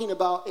talking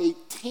about a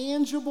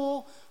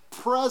tangible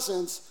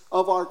presence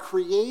of our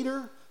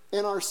Creator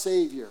and our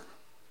Savior.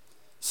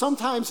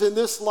 Sometimes in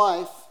this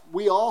life,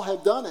 we all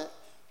have done it.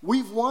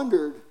 We've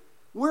wondered,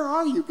 where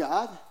are you,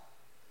 God?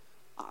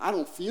 I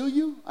don't feel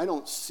you. I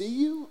don't see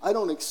you. I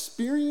don't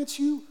experience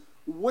you.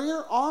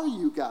 Where are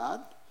you,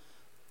 God?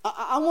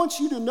 I want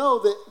you to know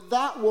that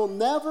that will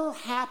never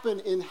happen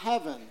in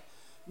heaven,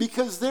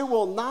 because there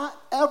will not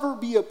ever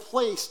be a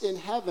place in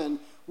heaven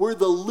where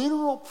the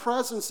literal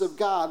presence of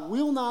God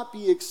will not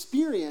be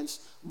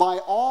experienced by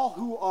all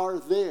who are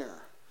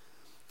there.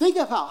 Think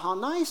about how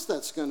nice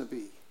that's going to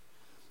be.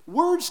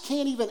 Words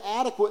can't even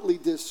adequately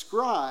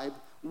describe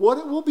what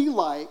it will be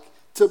like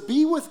to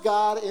be with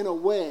God in a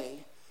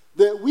way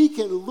that we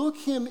can look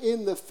him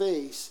in the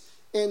face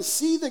and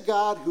see the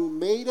God who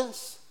made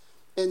us,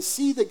 and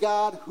see the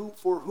God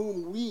for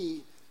whom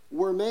we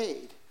were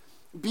made.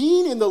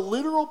 Being in the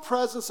literal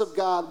presence of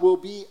God will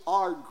be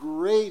our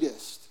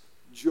greatest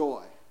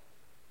joy.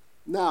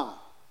 Now,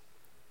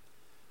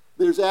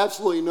 there's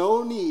absolutely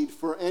no need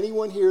for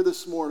anyone here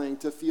this morning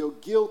to feel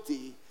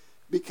guilty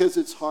because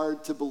it's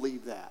hard to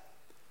believe that.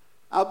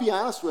 I'll be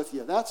honest with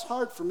you, that's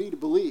hard for me to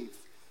believe.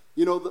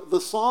 You know,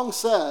 the song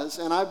says,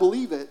 and I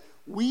believe it,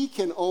 we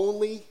can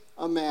only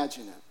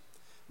imagine it.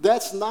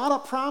 That's not a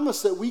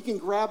promise that we can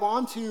grab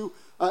onto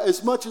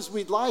as much as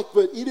we'd like,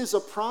 but it is a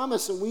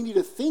promise, and we need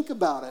to think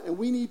about it, and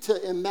we need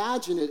to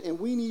imagine it, and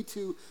we need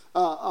to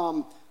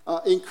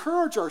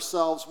encourage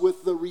ourselves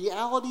with the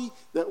reality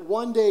that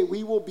one day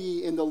we will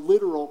be in the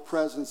literal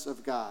presence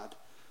of God.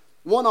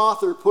 One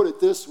author put it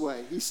this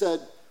way. He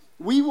said,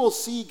 "We will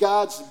see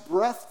God's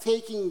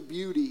breathtaking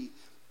beauty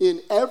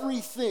in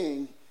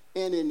everything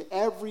and in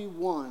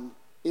everyone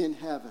in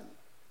heaven."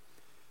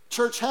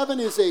 Church, heaven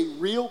is a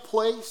real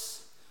place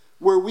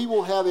where we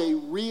will have a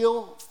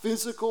real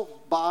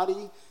physical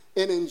body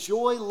and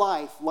enjoy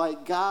life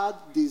like God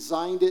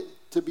designed it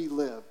to be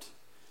lived.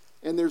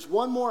 And there's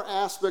one more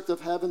aspect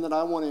of heaven that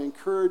I want to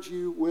encourage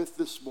you with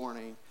this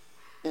morning.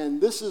 And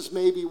this is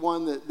maybe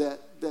one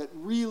that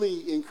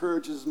really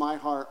encourages my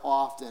heart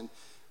often.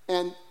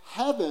 And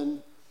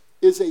heaven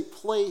is a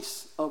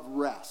place of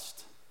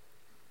rest.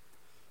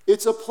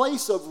 It's a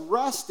place of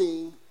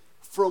resting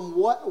from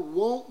what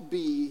won't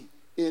be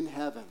in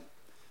heaven.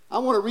 I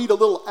want to read a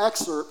little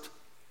excerpt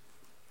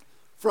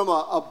from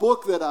a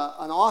book that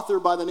an author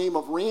by the name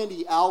of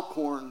Randy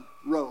Alcorn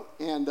wrote.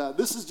 And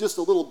this is just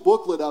a little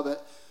booklet of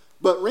it.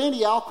 But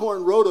Randy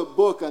Alcorn wrote a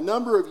book a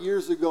number of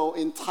years ago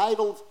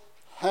entitled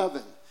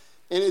Heaven.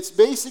 And it's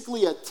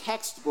basically a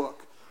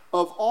textbook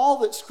of all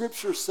that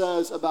Scripture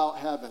says about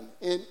heaven.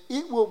 And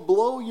it will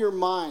blow your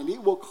mind.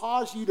 It will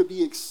cause you to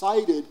be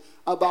excited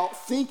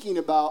about thinking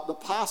about the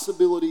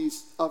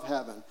possibilities of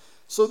heaven.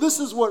 So this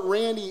is what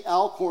Randy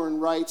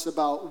Alcorn writes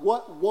about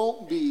what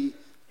won't be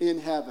in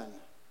heaven.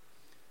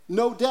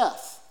 No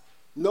death,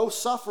 no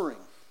suffering,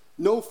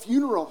 no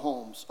funeral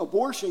homes,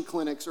 abortion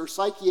clinics, or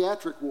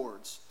psychiatric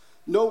wards.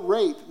 No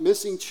rape,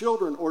 missing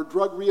children, or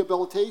drug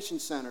rehabilitation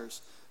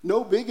centers.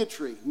 No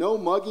bigotry, no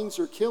muggings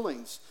or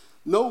killings.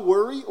 No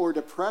worry or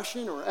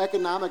depression or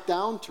economic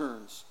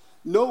downturns.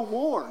 No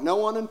war,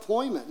 no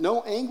unemployment,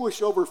 no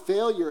anguish over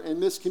failure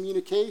and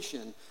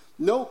miscommunication.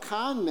 No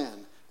con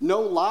men, no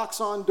locks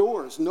on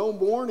doors, no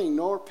mourning,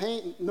 no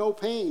pain,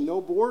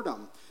 no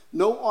boredom.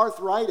 No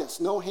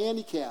arthritis, no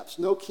handicaps,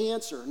 no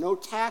cancer, no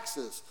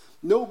taxes,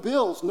 no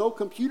bills, no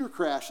computer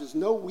crashes,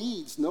 no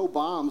weeds, no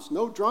bombs,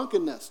 no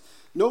drunkenness,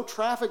 no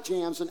traffic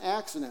jams and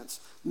accidents,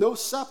 no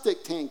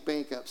septic tank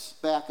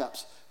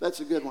backups. That's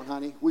a good one,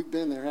 honey. We've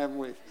been there, haven't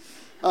we?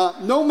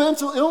 No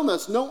mental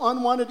illness, no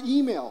unwanted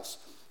emails,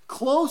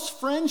 close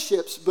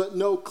friendships but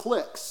no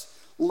cliques,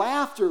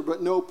 laughter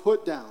but no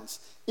put-downs,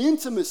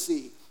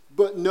 intimacy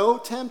but no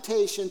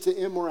temptation to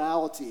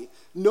immorality,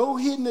 no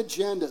hidden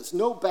agendas,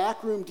 no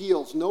backroom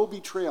deals, no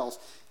betrayals.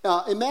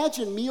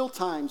 Imagine meal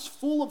times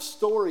full of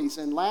stories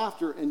and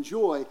laughter and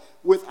joy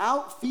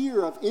without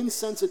fear of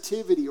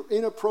insensitivity or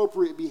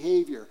inappropriate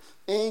behavior,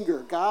 anger,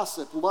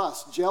 gossip,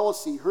 lust,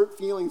 jealousy, hurt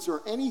feelings,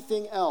 or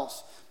anything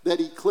else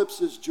that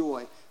eclipses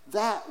joy.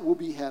 That will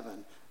be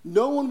heaven.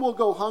 No one will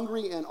go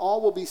hungry and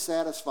all will be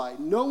satisfied.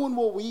 No one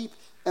will weep,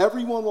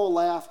 everyone will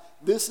laugh.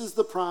 This is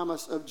the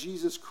promise of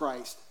Jesus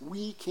Christ.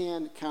 We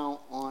can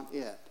count on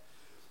it.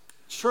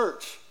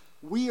 Church,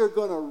 we are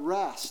going to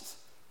rest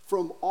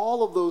from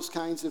all of those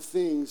kinds of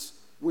things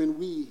when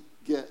we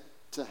get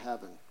to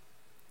heaven.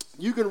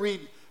 You can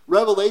read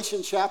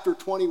Revelation chapter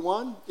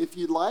 21 if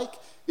you'd like.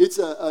 It's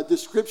a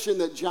description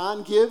that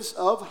John gives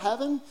of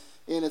heaven,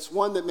 and it's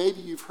one that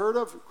maybe you've heard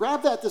of.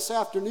 Grab that this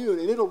afternoon,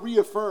 and it'll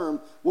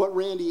reaffirm what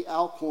Randy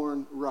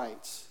Alcorn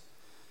writes.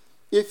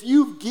 If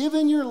you've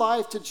given your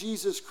life to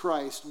Jesus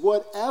Christ,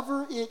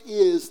 whatever it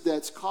is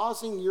that's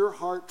causing your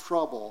heart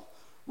trouble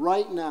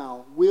right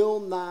now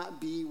will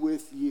not be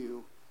with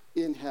you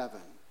in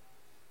heaven.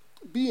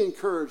 Be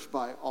encouraged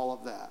by all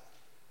of that.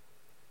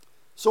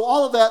 So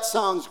all of that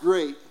sounds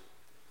great,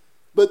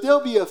 but there'll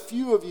be a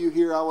few of you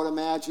here, I would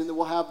imagine, that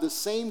will have the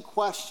same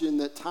question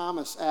that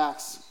Thomas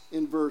asks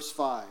in verse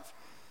 5.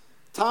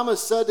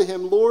 Thomas said to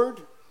him,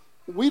 "Lord,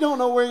 we don't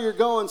know where you're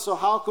going, so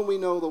how can we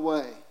know the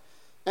way?"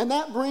 And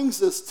that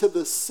brings us to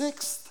the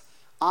sixth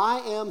I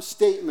am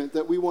statement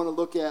that we want to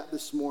look at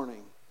this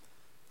morning.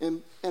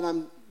 And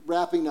I'm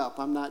wrapping up.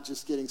 I'm not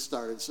just getting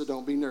started, so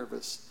don't be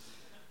nervous.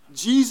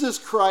 Jesus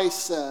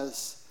Christ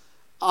says,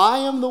 "I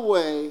am the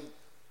way,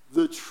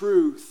 the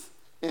truth,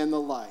 and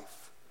the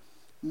life.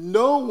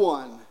 No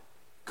one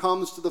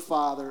comes to the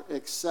Father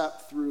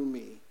except through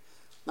me."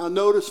 Now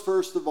notice,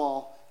 first of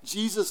all,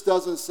 Jesus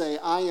doesn't say,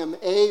 "I am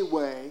a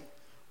way,"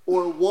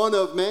 or one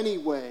of many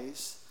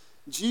ways.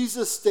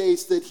 Jesus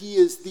states that he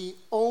is the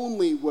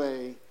only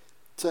way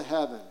to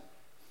heaven.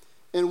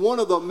 And one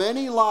of the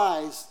many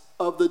lies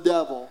of the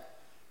devil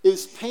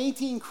is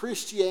painting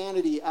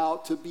Christianity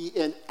out to be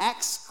an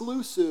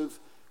exclusive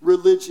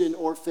religion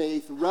or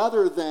faith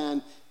rather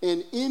than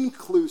an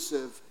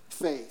inclusive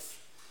faith.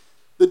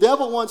 The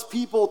devil wants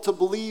people to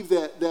believe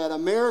that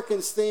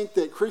Americans think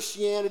that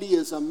Christianity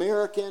is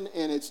American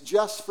and it's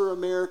just for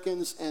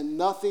Americans, and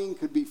nothing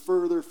could be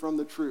further from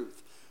the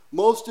truth.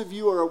 Most of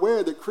you are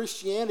aware that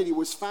Christianity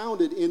was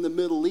founded in the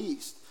Middle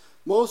East.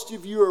 Most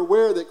of you are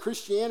aware that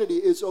Christianity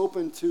is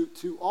open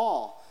to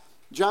all.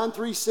 John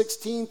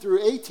 3:16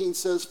 through 18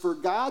 says, "For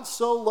God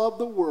so loved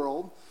the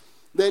world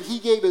that he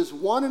gave his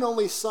one and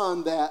only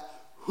Son, that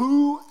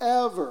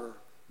whoever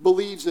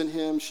believes in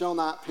him shall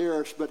not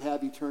perish but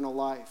have eternal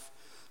life.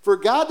 For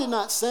God did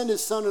not send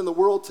his Son in the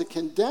world to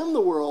condemn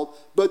the world,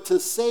 but to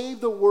save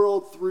the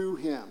world through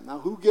him." Now,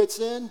 who gets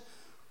in?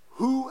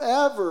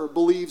 Whoever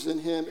believes in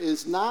him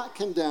is not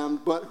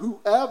condemned, but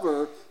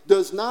whoever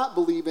does not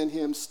believe in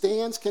him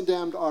stands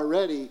condemned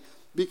already,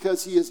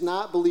 because he has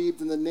not believed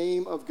in the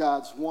name of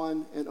God's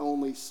one and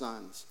only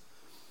Son.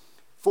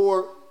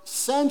 For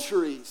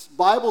centuries,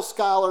 Bible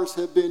scholars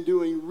have been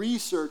doing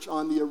research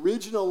on the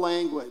original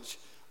language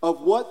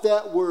of what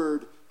that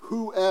word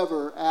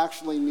whoever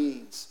actually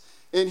means.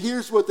 And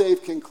here's what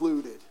they've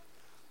concluded.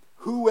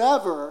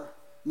 Whoever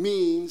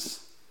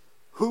means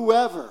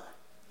whoever.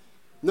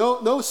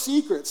 No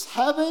secrets.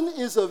 Heaven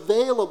is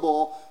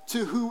available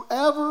to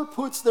whoever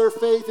puts their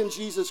faith in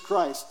Jesus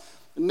Christ.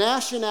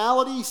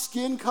 Nationality,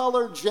 skin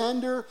color,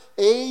 gender,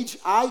 age,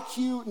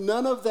 IQ,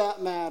 none of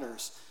that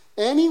matters.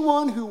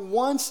 Anyone who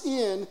wants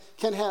in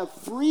can have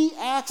free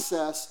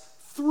access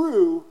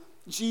through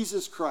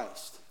Jesus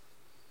Christ.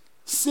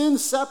 Sin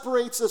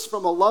separates us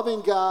from a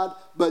loving God,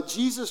 but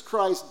Jesus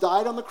Christ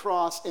died on the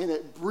cross, and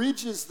it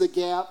bridges the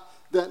gap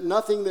that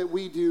nothing that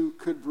we do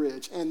could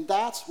bridge. And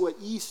that's what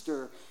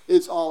Easter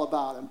is all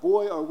about. And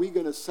boy, are we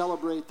going to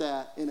celebrate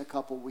that in a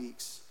couple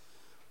weeks.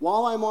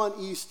 While I'm on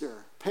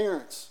Easter,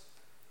 parents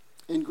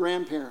and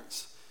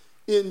grandparents,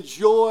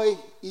 enjoy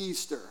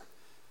Easter.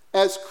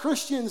 As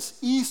Christians,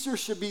 Easter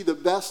should be the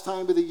best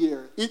time of the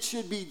year. It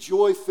should be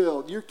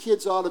joy-filled. Your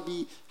kids ought to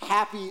be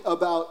happy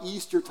about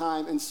Easter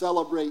time and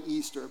celebrate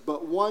Easter.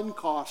 But one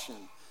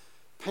caution,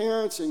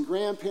 parents and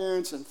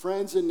grandparents and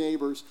friends and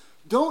neighbors,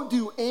 don't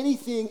do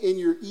anything in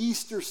your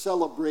Easter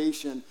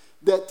celebration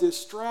that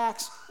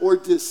distracts or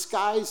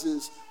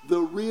disguises the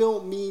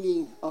real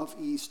meaning of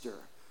Easter.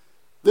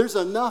 There's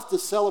enough to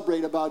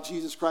celebrate about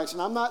Jesus Christ.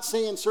 And I'm not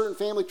saying certain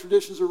family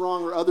traditions are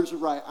wrong or others are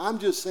right. I'm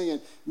just saying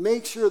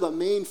make sure the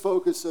main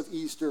focus of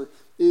Easter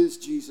is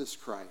Jesus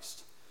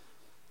Christ.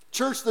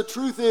 Church, the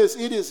truth is,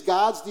 it is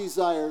God's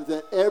desire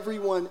that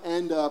everyone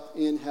end up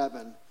in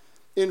heaven.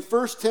 In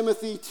 1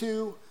 Timothy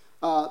 2,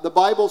 the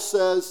Bible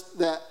says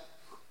that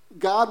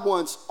God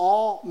wants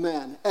all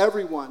men,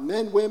 everyone,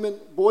 men, women,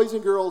 boys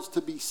and girls,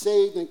 to be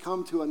saved and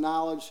come to a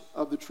knowledge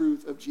of the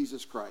truth of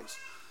Jesus Christ.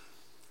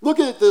 Look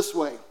at it this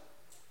way.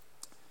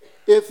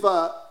 If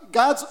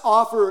God's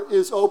offer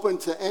is open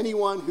to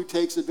anyone who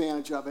takes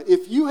advantage of it,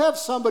 if you have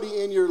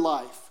somebody in your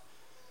life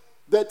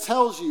that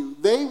tells you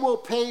they will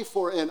pay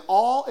for an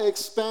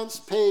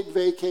all-expense-paid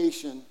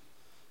vacation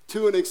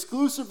to an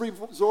exclusive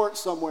resort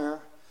somewhere,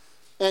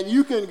 and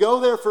you can go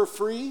there for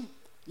free,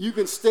 you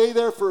can stay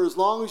there for as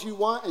long as you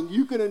want, and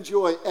you can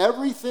enjoy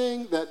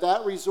everything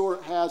that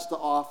resort has to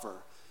offer,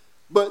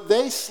 but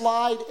they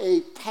slide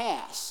a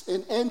pass,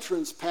 an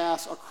entrance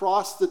pass,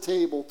 across the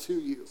table to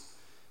you.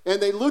 And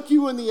they look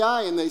you in the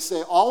eye and they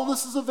say, all of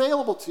this is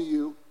available to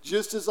you,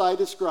 just as I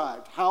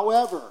described.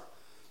 However,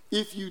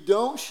 if you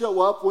don't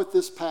show up with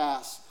this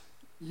pass,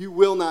 you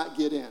will not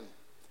get in.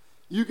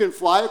 You can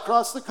fly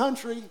across the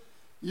country,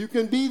 you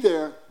can be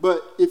there,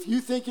 but if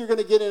you think you're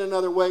going to get in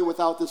another way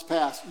without this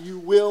pass, you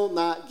will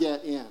not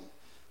get in.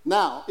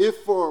 Now, if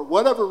for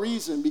whatever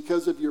reason,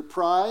 because of your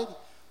pride,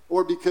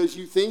 or because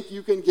you think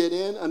you can get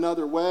in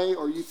another way,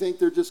 or you think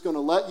they're just going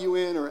to let you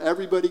in, or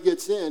everybody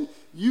gets in,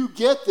 you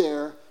get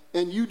there,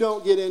 and you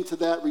don't get into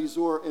that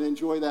resort and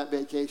enjoy that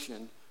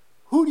vacation,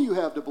 who do you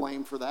have to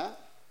blame for that?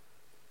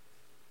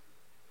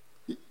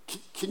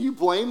 Can you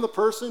blame the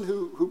person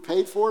who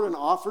paid for it and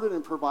offered it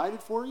and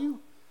provided for you?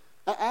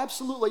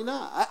 Absolutely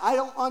not. I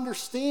don't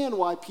understand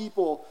why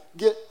people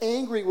get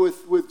angry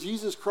with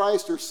Jesus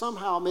Christ or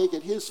somehow make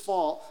it his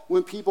fault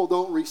when people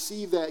don't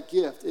receive that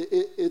gift.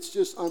 It's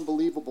just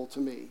unbelievable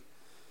to me.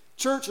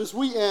 Church, as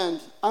we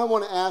end, I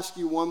want to ask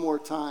you one more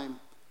time.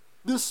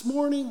 This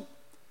morning,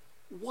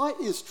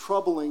 what is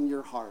troubling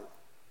your heart?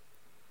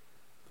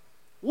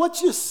 What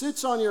just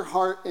sits on your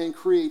heart and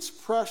creates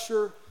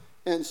pressure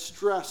and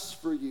stress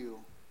for you?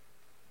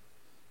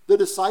 The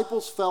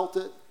disciples felt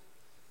it,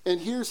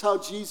 and here's how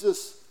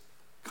Jesus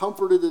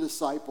comforted the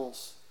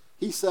disciples.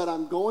 He said,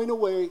 I'm going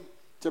away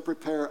to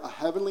prepare a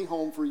heavenly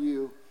home for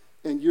you,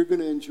 and you're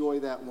going to enjoy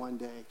that one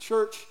day.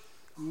 Church,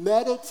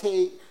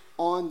 meditate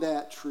on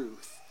that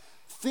truth.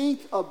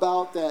 Think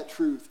about that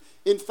truth.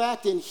 In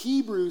fact, in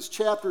Hebrews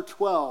chapter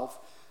 12,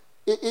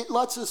 it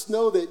lets us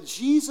know that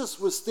Jesus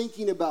was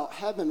thinking about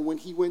heaven when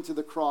he went to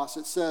the cross.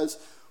 It says,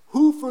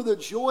 who for the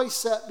joy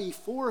set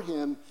before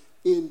him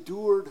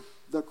endured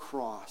the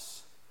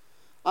cross.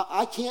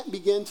 I can't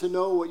begin to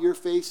know what you're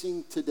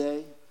facing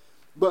today.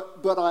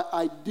 But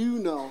I do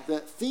know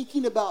that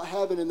thinking about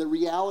heaven and the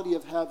reality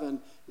of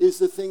heaven is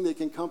the thing that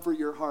can comfort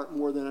your heart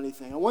more than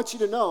anything. I want you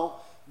to know,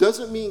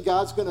 doesn't mean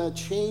God's going to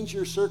change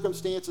your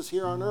circumstances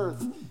here on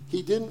earth.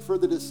 He didn't for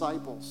the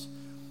disciples.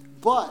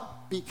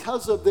 But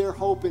because of their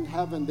hope in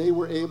heaven, they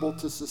were able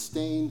to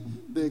sustain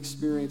the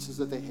experiences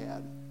that they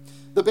had.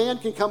 The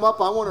band can come up.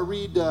 I want to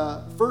read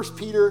 1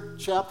 Peter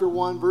chapter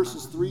 1,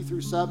 verses 3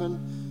 through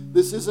 7.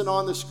 This isn't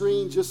on the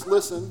screen. Just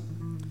listen.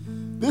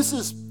 This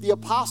is the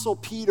Apostle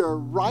Peter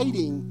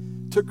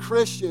writing to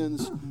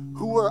Christians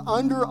who were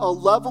under a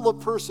level of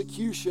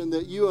persecution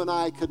that you and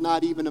I could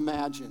not even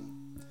imagine.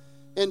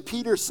 And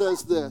Peter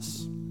says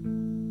this,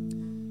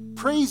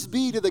 "Praise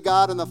be to the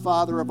God and the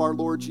Father of our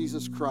Lord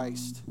Jesus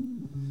Christ.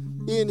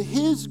 In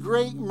his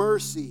great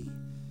mercy,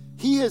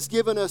 he has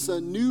given us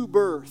a new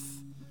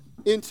birth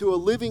into a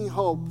living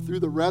hope through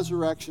the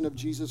resurrection of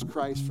Jesus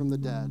Christ from the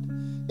dead,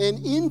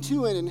 and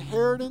into an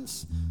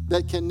inheritance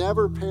that can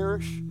never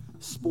perish,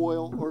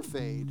 spoil, or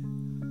fade.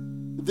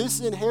 This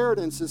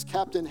inheritance is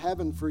kept in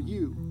heaven for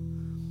you,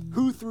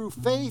 who through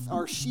faith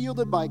are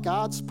shielded by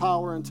God's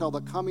power until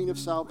the coming of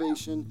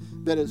salvation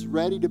that is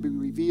ready to be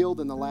revealed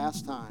in the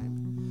last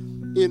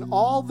time. In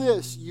all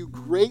this you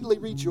greatly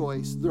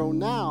rejoice, though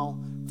now,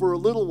 for a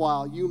little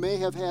while, you may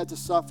have had to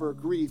suffer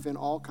grief in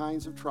all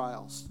kinds of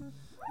trials.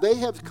 They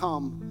have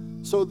come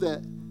so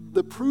that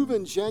the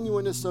proven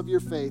genuineness of your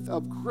faith,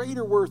 of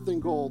greater worth than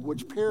gold,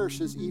 which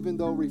perishes even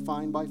though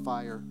refined by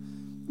fire,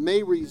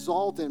 may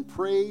result in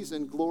praise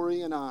and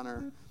glory and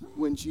honor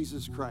when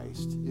Jesus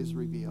Christ is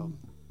revealed."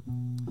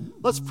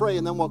 Let's pray,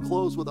 and then we'll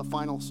close with a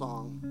final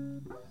song.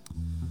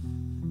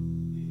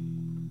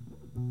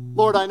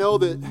 Lord, I know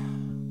that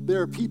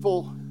there are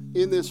people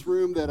in this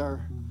room that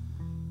are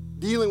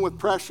dealing with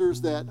pressures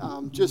that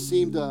just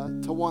seem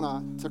to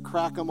want to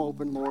crack them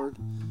open, Lord.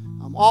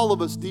 All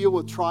of us deal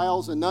with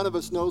trials, and none of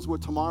us knows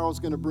what tomorrow is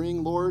going to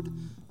bring, Lord.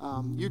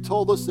 You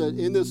told us that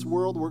in this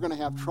world we're going to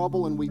have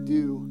trouble, and we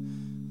do.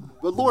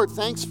 But Lord,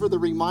 thanks for the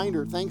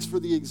reminder. Thanks for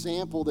the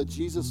example that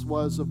Jesus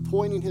was of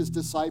pointing his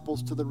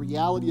disciples to the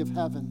reality of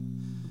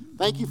heaven.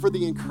 Thank you for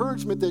the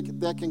encouragement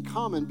that can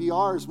come and be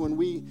ours when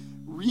we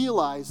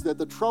realize that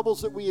the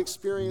troubles that we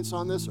experience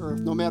on this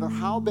earth, no matter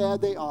how bad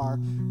they are,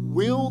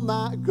 will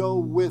not go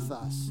with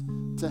us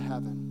to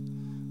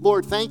heaven.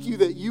 Lord, thank you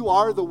that you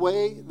are the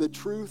way, the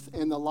truth,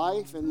 and the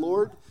life. And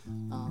Lord,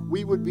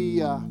 we would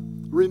be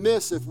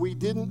remiss if we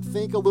didn't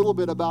think a little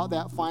bit about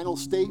that final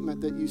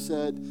statement that you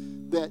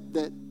said,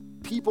 that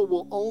people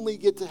will only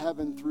get to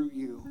heaven through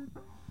you.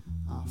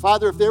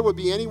 Father, if there would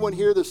be anyone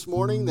here this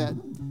morning that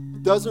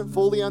doesn't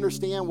fully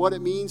understand what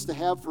it means to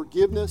have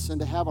forgiveness and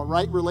to have a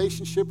right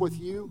relationship with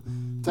you,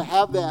 to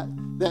have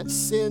that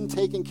sin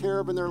taken care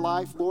of in their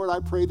life, Lord, I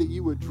pray that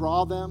you would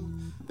draw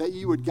them, that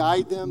you would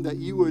guide them, that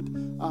you would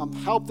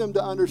help them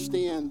to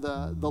understand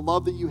the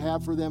love that you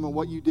have for them and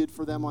what you did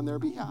for them on their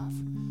behalf.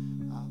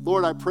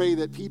 Lord, I pray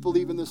that people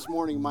even this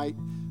morning might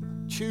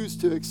choose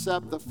to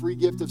accept the free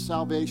gift of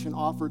salvation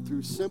offered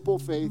through simple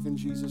faith in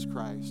Jesus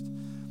Christ.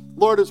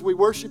 Lord, as we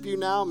worship you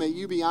now, may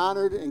you be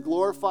honored and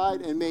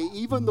glorified, and may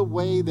even the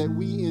way that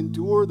we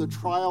endure the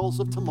trials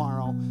of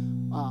tomorrow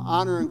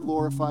honor and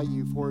glorify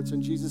you. For it's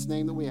in Jesus'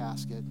 name that we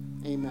ask it.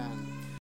 Amen.